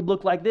day would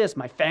look like this.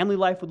 My family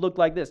life would look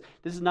like this.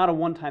 This is not a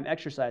one-time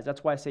exercise.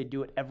 That's why I say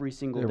do it every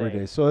single Every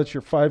day. So that's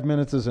your 5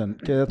 minutes is in.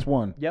 Okay, that's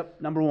one.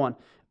 Yep, number one.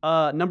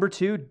 Number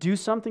two, do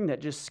something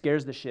that just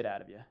scares the shit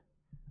out of you.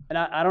 And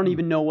I don't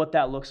even know what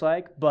that looks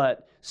like,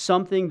 but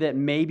something that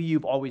maybe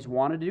you've always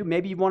wanted to do.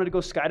 Maybe you wanted to go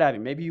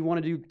skydiving. Maybe you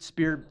want to do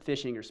spear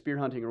fishing or spear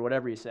hunting or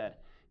whatever you said.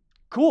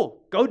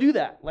 Cool, go do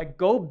that. Like,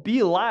 go be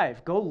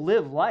alive. Go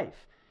live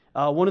life.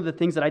 One of the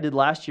things that I did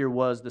last year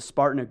was the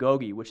Spartan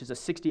Agoge, which is a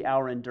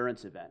 60-hour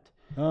endurance event.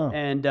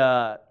 And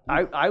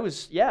I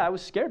was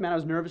scared, man. I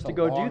was nervous to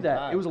go do that.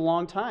 Time. It was a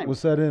long time.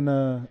 Was that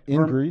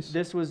in Greece?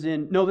 This was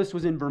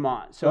in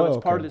Vermont. So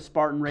it's part of the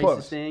Spartan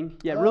races thing.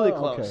 Yeah, really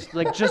close.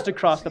 Okay. Like just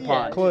across the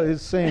pond.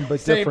 It's same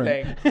but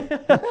different.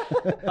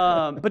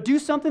 But do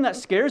something that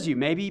scares you.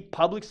 Maybe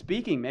public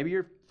speaking. Maybe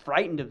you're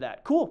frightened of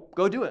that. Cool,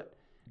 go do it.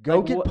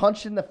 Go get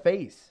punched in the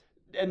face.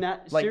 And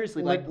that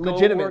seriously,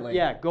 legitimately.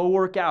 Go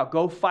work out,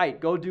 go fight,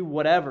 go do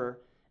whatever.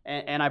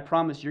 And I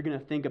promise you're going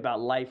to think about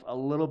life a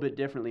little bit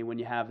differently when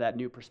you have that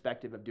new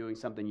perspective of doing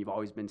something you've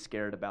always been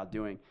scared about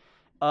doing.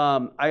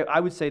 I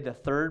would say the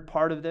third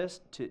part of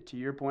this, to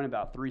your point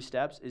about 3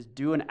 steps, is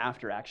do an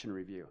after-action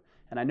review.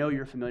 And I know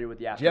you're familiar with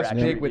the after-action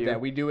review. Jeff's big with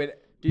that. We do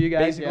it do you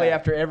guys? Basically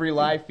after every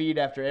live feed,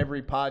 after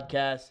every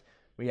podcast,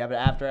 we have an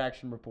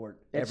after-action report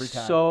every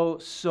time.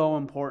 It's so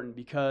important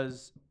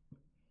because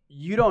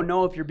you don't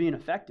know if you're being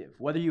effective.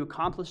 Whether you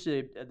accomplished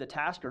the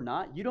task or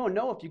not, you don't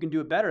know if you can do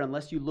it better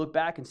unless you look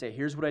back and say,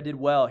 here's what I did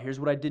well, here's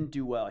what I didn't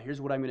do well, here's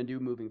what I'm going to do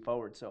moving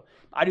forward. So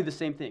I do the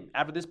same thing.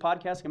 After this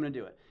podcast, I'm going to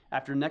do it.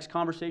 After next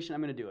conversation,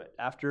 I'm going to do it.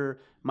 After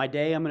my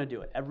day, I'm going to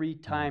do it. Every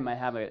time I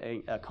have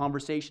a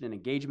conversation, an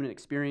engagement, an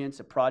experience,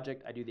 a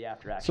project, I do the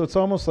after action. So it's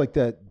almost like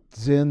that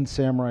Zen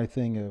samurai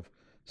thing of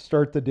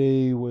start the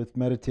day with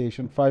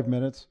meditation, 5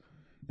 minutes,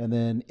 and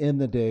then end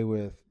the day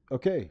with,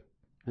 okay,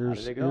 how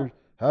did it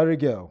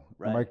go?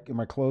 Right. Am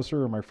I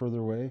closer? Am I further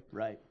away?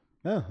 Right.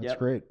 Yeah, that's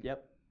great.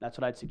 Yep. That's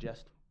what I'd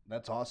suggest.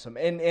 That's awesome.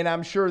 And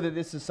I'm sure that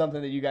this is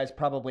something that you guys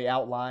probably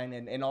outline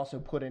and also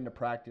put into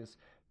practice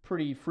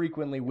pretty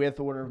frequently with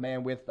Order of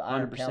Man, with the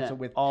Iron Council,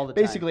 with all the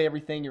time. Basically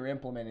everything you're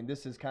implementing.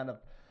 This is kind of,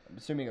 I'm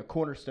assuming, a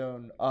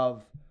cornerstone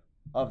of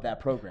that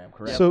program,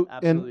 correct? So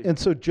and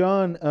so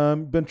John,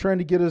 been trying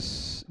to get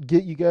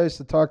you guys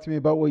to talk to me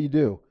about what you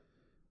do.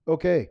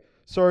 Okay.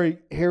 Sorry,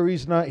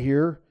 Harry's not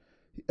here.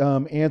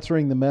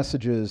 Answering the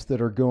messages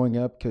that are going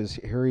up because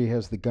Harry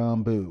has the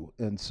gombu,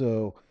 and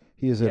so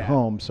he is at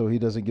home, so he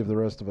doesn't give the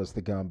rest of us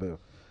the gombu.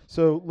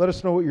 So let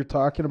us know what you're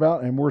talking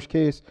about, and worst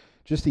case,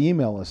 just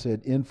email us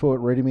at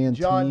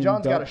info@readymanteam.com.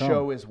 John's got a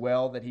show as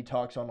well that he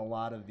talks on a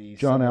lot of these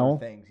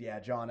things. Yeah,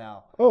 John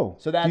Owl. Oh,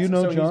 so that's, do you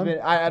know John?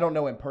 I don't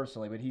know him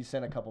personally, but he's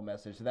sent a couple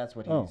messages, so that's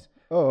what he's.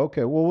 Oh,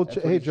 okay. Well,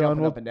 hey, John,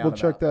 we'll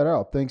check that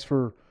out. Thanks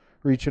for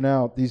reaching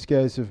out. These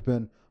guys have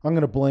been. I'm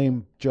going to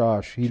blame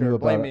Josh. He knew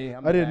about it.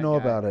 I didn't know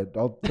about it.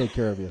 I'll take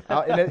care of you.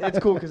 And it's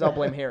cool because I'll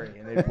blame Harry,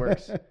 and it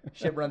works.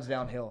 Shit runs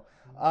downhill.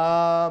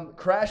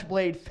 Crash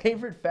Blade,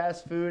 favorite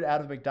fast food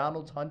out of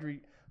McDonald's, Hungry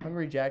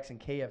Jack's, and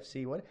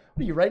KFC. What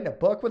are you writing a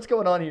book? What's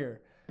going on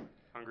here?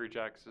 Hungry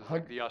Jack's is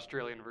like the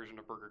Australian version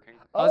of Burger King.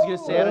 I was going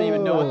to say, I don't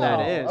even know what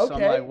that is. Okay. So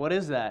I'm like, what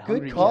is that?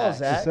 Good call,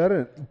 Zach. Is that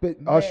it? But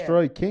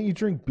Australia, can't you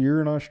drink beer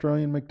in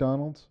Australian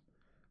McDonald's?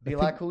 Be a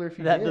lot cooler if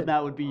you did.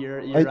 That would be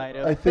your right.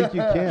 I think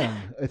you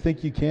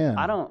can.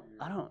 I don't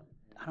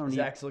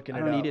Zach's looking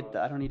it up.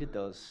 I don't eat at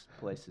those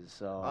places.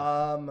 So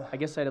I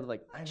guess I'd have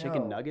like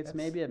chicken nuggets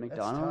maybe at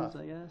McDonald's.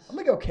 I guess I'm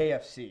gonna go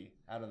KFC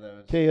out of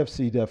those.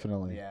 KFC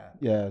definitely.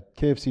 Yeah.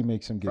 KFC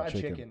makes some good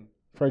chicken.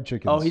 Fried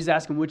chicken. Oh, he's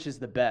asking which is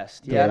the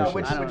best. Yeah,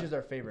 which is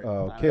our favorite?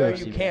 Oh,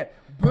 KFC. You can't.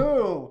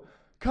 Boo!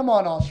 Come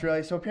on,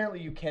 Australia. So apparently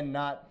you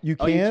cannot. You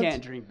can't? You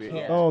can't drink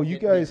beer. Oh, you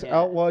guys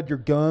outlawed your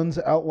guns,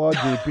 outlawed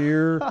your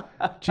beer.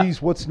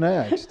 Jeez, what's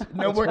next?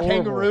 No more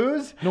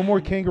kangaroos? No more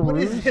kangaroos? What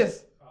is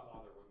this?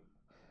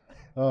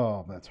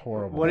 Oh, that's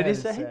horrible. What did he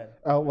say?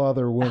 Outlaw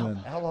their women.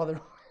 Outlaw their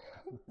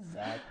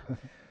Zach.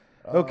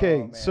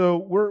 Okay, so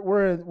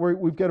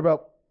we've got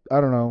about,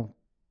 I don't know,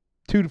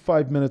 2 to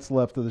 5 minutes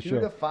left of the show. 2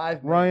 to 5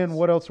 minutes. Ryan,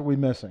 what else are we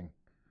missing?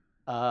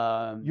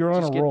 You're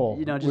on a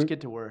roll. Just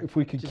get to work. If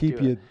we could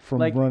keep you from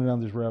running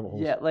down these rabbit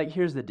holes. Yeah,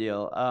 here's the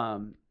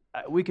deal.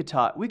 We could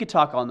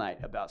talk all night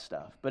about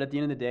stuff, but at the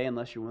end of the day,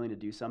 unless you're willing to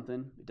do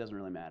something, it doesn't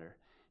really matter.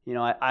 You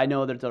know, I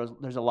know that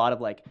there's a lot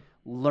of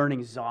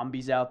learning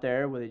zombies out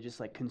there where they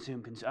just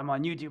consume. I'm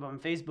on YouTube, I'm on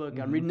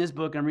Facebook, I'm reading this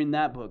book, I'm reading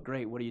that book.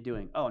 Great, what are you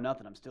doing? Oh,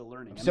 nothing. I'm still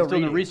learning. I'm still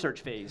in the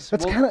research phase.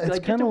 That's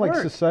kind of like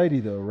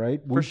society, though,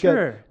 right?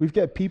 We've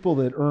got people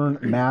that earn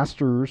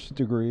master's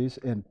degrees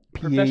and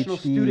PhDs, professional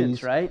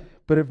students, right?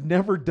 But have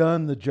never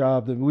done the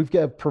job. We've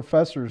got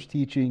professors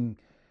teaching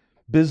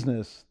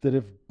business that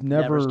have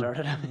never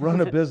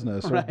run a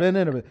business or been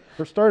in a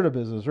or started a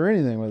business or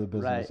anything with a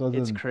business. Right.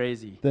 It's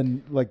crazy.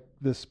 Than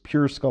this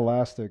pure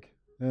scholastic.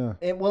 Yeah.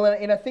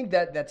 And I think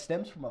that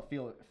stems from a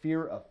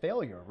fear of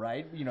failure,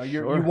 right? You know,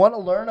 you want to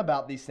learn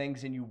about these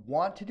things and you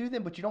want to do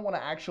them, but you don't want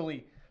to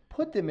actually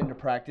put them into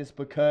practice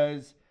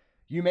because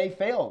you may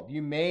fail.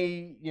 You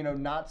may,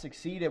 not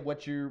succeed at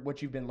what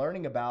you've been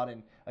learning about.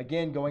 And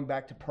again, going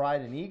back to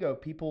pride and ego,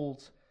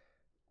 people's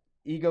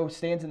ego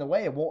stands in the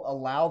way. It won't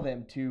allow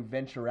them to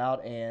venture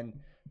out and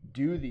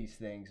do these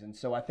things. And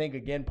so I think,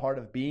 again, part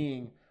of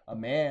being a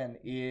man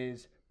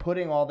is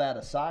putting all that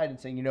aside and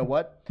saying, you know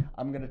what,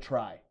 I'm going to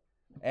try.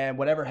 And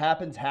whatever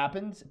happens,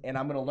 and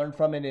I'm going to learn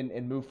from it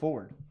and move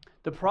forward.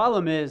 The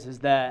problem is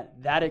that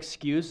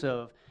excuse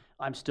of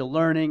I'm still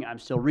learning, I'm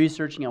still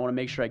researching, I want to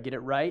make sure I get it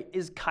right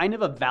is kind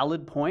of a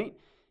valid point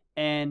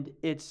and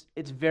it's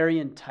very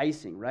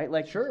enticing, right?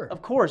 Like, Sure.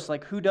 of course,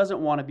 like who doesn't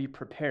want to be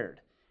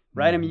prepared,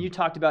 right? I mean, you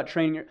talked about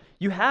training.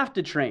 You have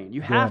to train.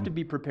 You have to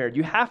be prepared.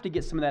 You have to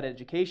get some of that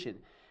education.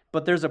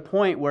 But there's a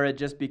point where it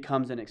just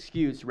becomes an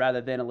excuse rather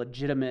than a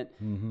legitimate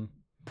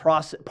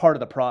part of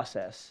the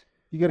process.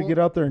 You got to get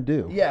out there and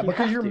do. Yeah,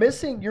 because you're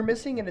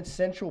missing an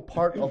essential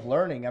part of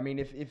learning. I mean,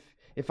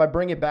 if I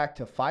bring it back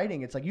to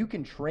fighting, it's like you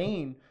can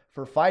train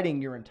for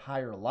fighting your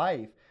entire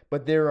life,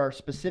 but there are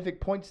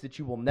specific points that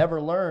you will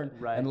never learn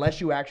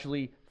unless you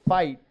actually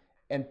fight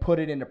and put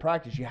it into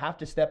practice. You have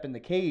to step in the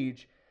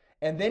cage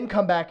and then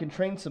come back and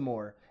train some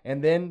more,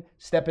 and then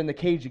step in the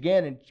cage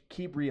again and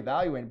keep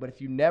reevaluating. But if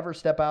you never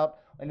step out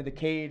into the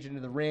cage,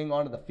 into the ring,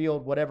 onto the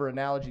field, whatever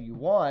analogy you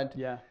want,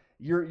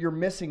 you're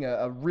missing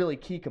a really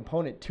key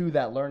component to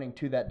that learning,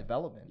 to that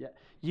development. Yeah,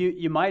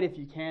 you might, if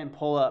you can,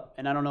 pull up,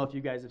 and I don't know if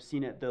you guys have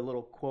seen it, the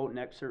little quote and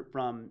excerpt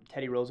from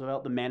Teddy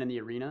Roosevelt, "The Man in the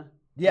Arena."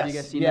 Yes. Have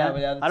you guys seen that?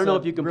 Yeah, I don't know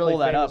if you can really pull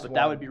that up, famous but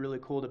that one. would be really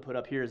cool to put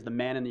up here, is the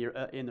man in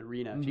the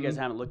arena. If you guys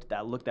haven't looked at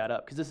that, look that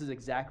up, because this is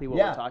exactly what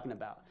we're talking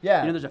about.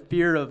 Yeah. You know, there's a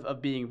fear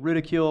of being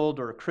ridiculed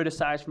or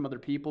criticized from other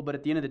people, but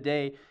at the end of the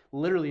day,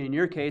 literally in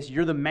your case,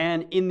 you're the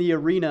man in the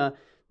arena.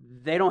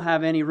 They don't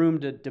have any room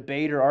to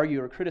debate or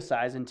argue or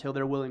criticize until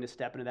they're willing to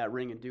step into that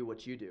ring and do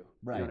what you do.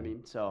 Right. You know what I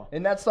mean? So,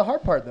 And that's the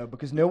hard part, though,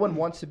 because no one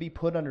wants to be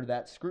put under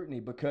that scrutiny,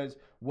 because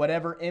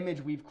whatever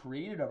image we've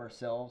created of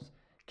ourselves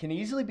can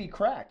easily be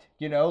cracked.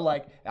 You know,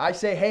 like I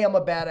say, hey, I'm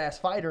a badass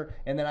fighter,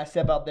 and then I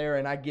step out there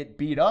and I get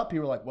beat up.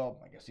 People are like,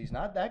 well, I guess he's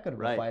not that good of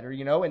a fighter,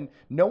 you know, and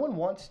no one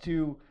wants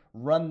to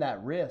run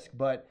that risk.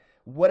 But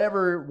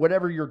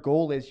whatever your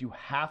goal is, you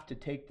have to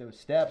take those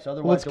steps.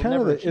 Otherwise, you'll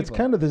never achieve them.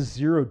 kind of the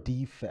zero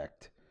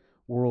defect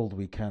world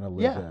we kind of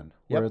live in,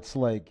 where it's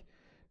like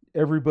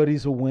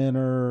everybody's a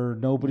winner,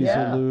 nobody's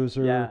a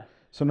loser. Yeah.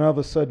 So now all of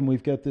a sudden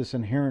we've got this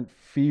inherent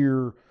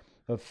fear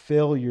of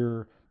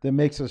failure that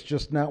makes us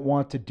just not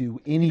want to do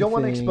anything. You don't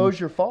want to expose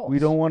your faults. We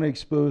don't want to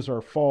expose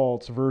our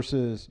faults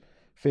versus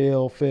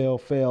fail.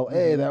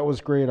 Hey, that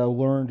was great. I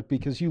learned,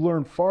 because you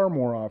learn far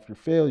more off your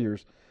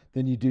failures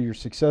than you do your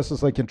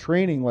successes. Like in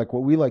training, like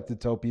what we like to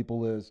tell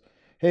people is,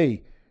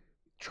 hey,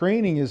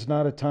 training is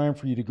not a time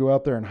for you to go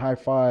out there and high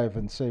five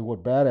and say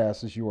what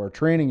badasses you are.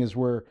 Training is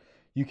where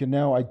you can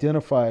now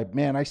identify,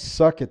 man, I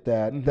suck at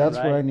that. That's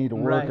what I need to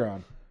work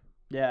on.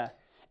 Yeah.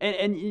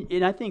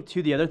 And I think,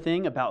 too, the other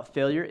thing about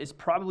failure is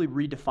probably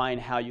redefine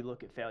how you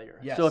look at failure.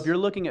 Yes. So if you're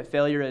looking at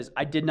failure as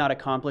I did not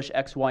accomplish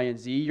X, Y, and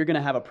Z, you're going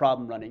to have a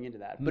problem running into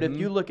that. But if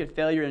you look at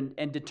failure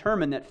and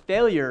determine that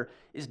failure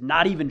is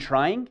not even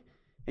trying,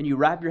 and you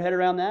wrap your head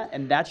around that,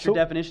 and that's your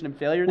definition of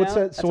failure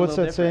now, So what's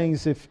that saying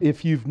is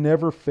if you've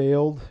never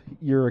failed,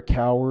 you're a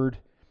coward.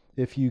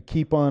 If you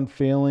keep on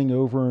failing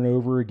over and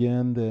over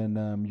again,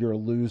 then you're a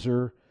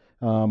loser.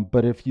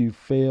 But if you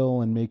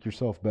fail and make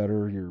yourself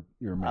better,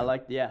 you're a man. I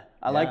like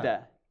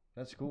that.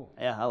 That's cool.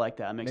 Yeah, I like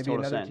that. It makes Maybe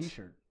total another sense.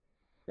 T-shirt.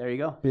 There you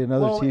go. Be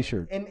another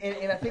T-shirt. And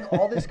I think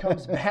all this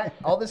comes back.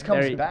 All this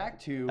comes back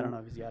to. I don't know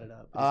if he's got it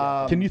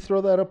up. Can you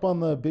throw that up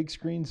on the big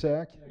screen,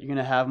 Zach? You're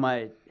gonna have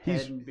my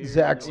head and beard.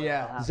 Zach's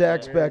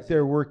There back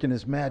there working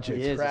his magic.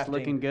 He is. It's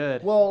looking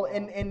good. Well,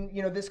 and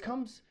you know, this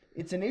comes.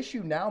 It's an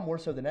issue now more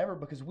so than ever,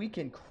 because we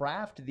can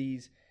craft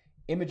these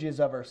images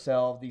of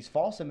ourselves, these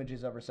false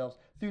images of ourselves,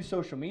 through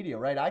social media,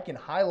 right? I can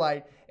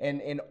highlight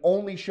and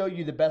only show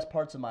you the best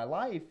parts of my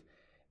life,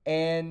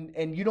 and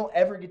you don't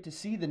ever get to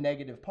see the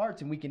negative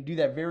parts, and we can do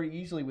that very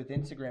easily with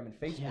Instagram and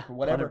Facebook or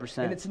whatever.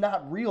 100%. And it's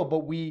not real,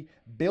 but we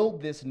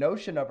build this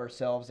notion of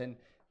ourselves and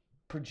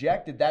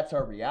projected that's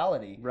our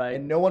reality, right?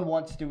 And no one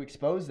wants to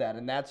expose that,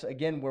 and that's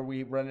again where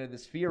we run into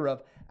this fear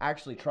of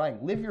actually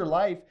trying. Live your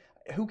life.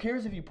 Who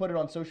cares if you put it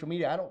on social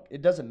media?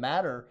 It doesn't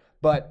matter,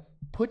 but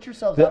put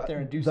yourselves out there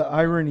and do something. The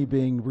irony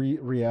being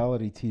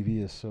reality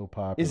TV is so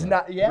popular. It's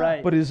not,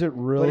 Right. But is it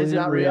really But it's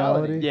not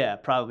reality. Yeah,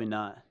 probably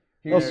not.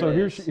 Here's your quote.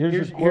 Here's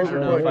your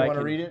quote. You want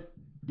to read it?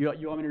 You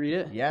want me to read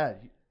it? Yeah.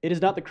 It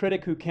is not the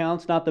critic who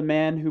counts, not the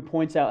man who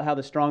points out how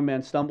the strong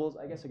man stumbles.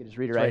 I guess I could just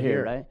read it right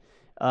here,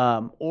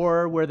 right?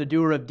 Or where the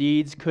doer of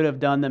deeds could have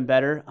done them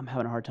better. I'm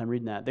having a hard time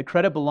reading that. The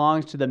credit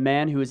belongs to the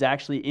man who is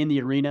actually in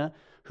the arena,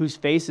 whose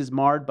face is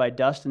marred by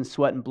dust and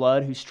sweat and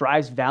blood, who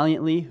strives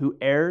valiantly, who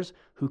errs,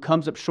 who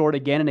comes up short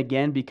again and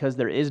again because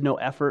there is no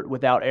effort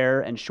without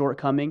error and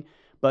shortcoming,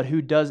 but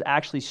who does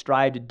actually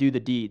strive to do the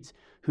deeds,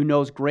 who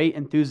knows great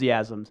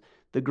enthusiasms,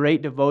 the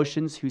great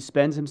devotions, who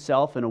spends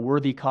himself in a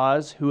worthy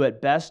cause, who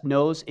at best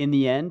knows in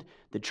the end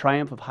the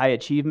triumph of high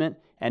achievement,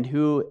 and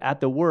who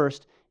at the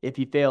worst, if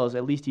he fails,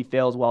 at least he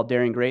fails while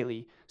daring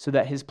greatly, so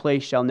that his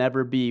place shall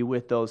never be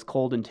with those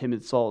cold and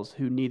timid souls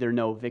who neither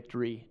know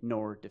victory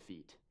nor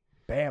defeat.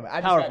 Bam.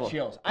 I just Powerful. got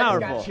chills.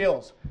 Powerful. I just got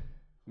chills.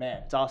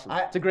 Man. It's awesome.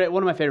 It's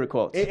one of my favorite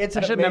quotes. It's I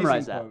an should amazing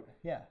memorize that. quote.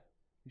 Yeah.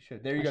 You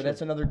should. There you go.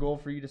 That's another goal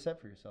for you to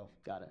set for yourself.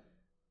 Got it.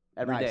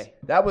 Every day. Nice.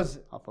 That was,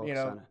 I'll focus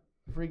on it.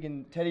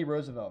 freaking Teddy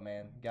Roosevelt,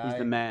 man. Guy. He's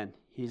the man.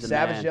 He's the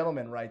savage man.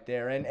 gentleman right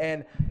there.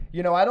 And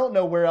you know, I don't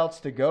know where else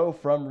to go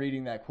from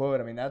reading that quote.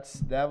 I mean,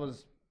 that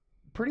was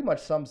pretty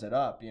much sums it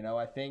up. You know,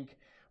 I think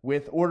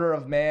with Order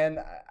of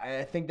Man,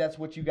 I think that's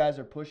what you guys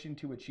are pushing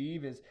to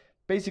achieve, is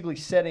basically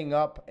setting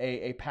up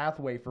a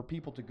pathway for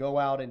people to go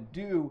out and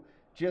do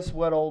just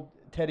what old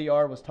Teddy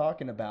R was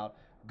talking about.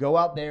 Go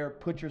out there,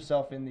 put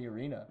yourself in the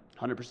arena.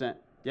 100%.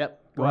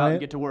 Yep. Go out and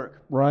get to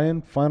work.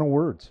 Ryan, final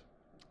words.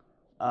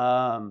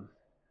 I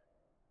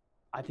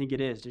think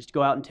it is. Just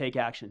go out and take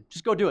action.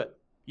 Just go do it.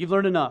 You've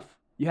learned enough.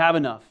 You have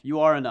enough. You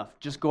are enough.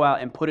 Just go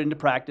out and put it into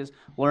practice.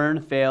 Learn,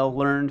 fail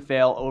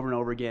over and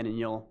over again, and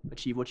you'll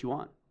achieve what you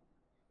want.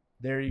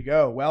 There you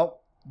go.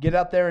 Well, get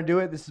out there and do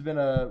it. This has been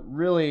a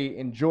really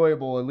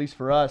enjoyable, at least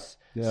for us,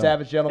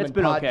 Savage Gentlemen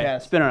podcast. Okay.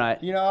 It's been all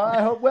right. You know,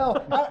 I hope.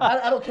 Well,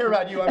 I don't care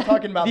about you. I'm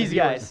talking about these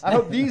guys. I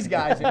hope these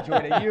guys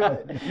enjoyed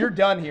it. You're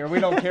done here. We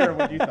don't care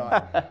what you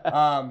thought.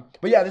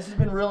 But yeah, this has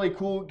been really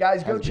cool,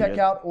 guys. Go check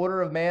out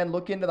Order of Man.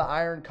 Look into the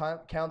Iron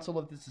Council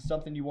if this is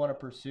something you want to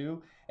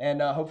pursue.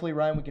 And hopefully,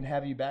 Ryan, we can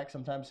have you back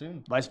sometime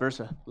soon. Vice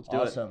versa. Let's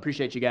do it.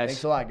 Appreciate you guys.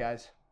 Thanks a lot, guys.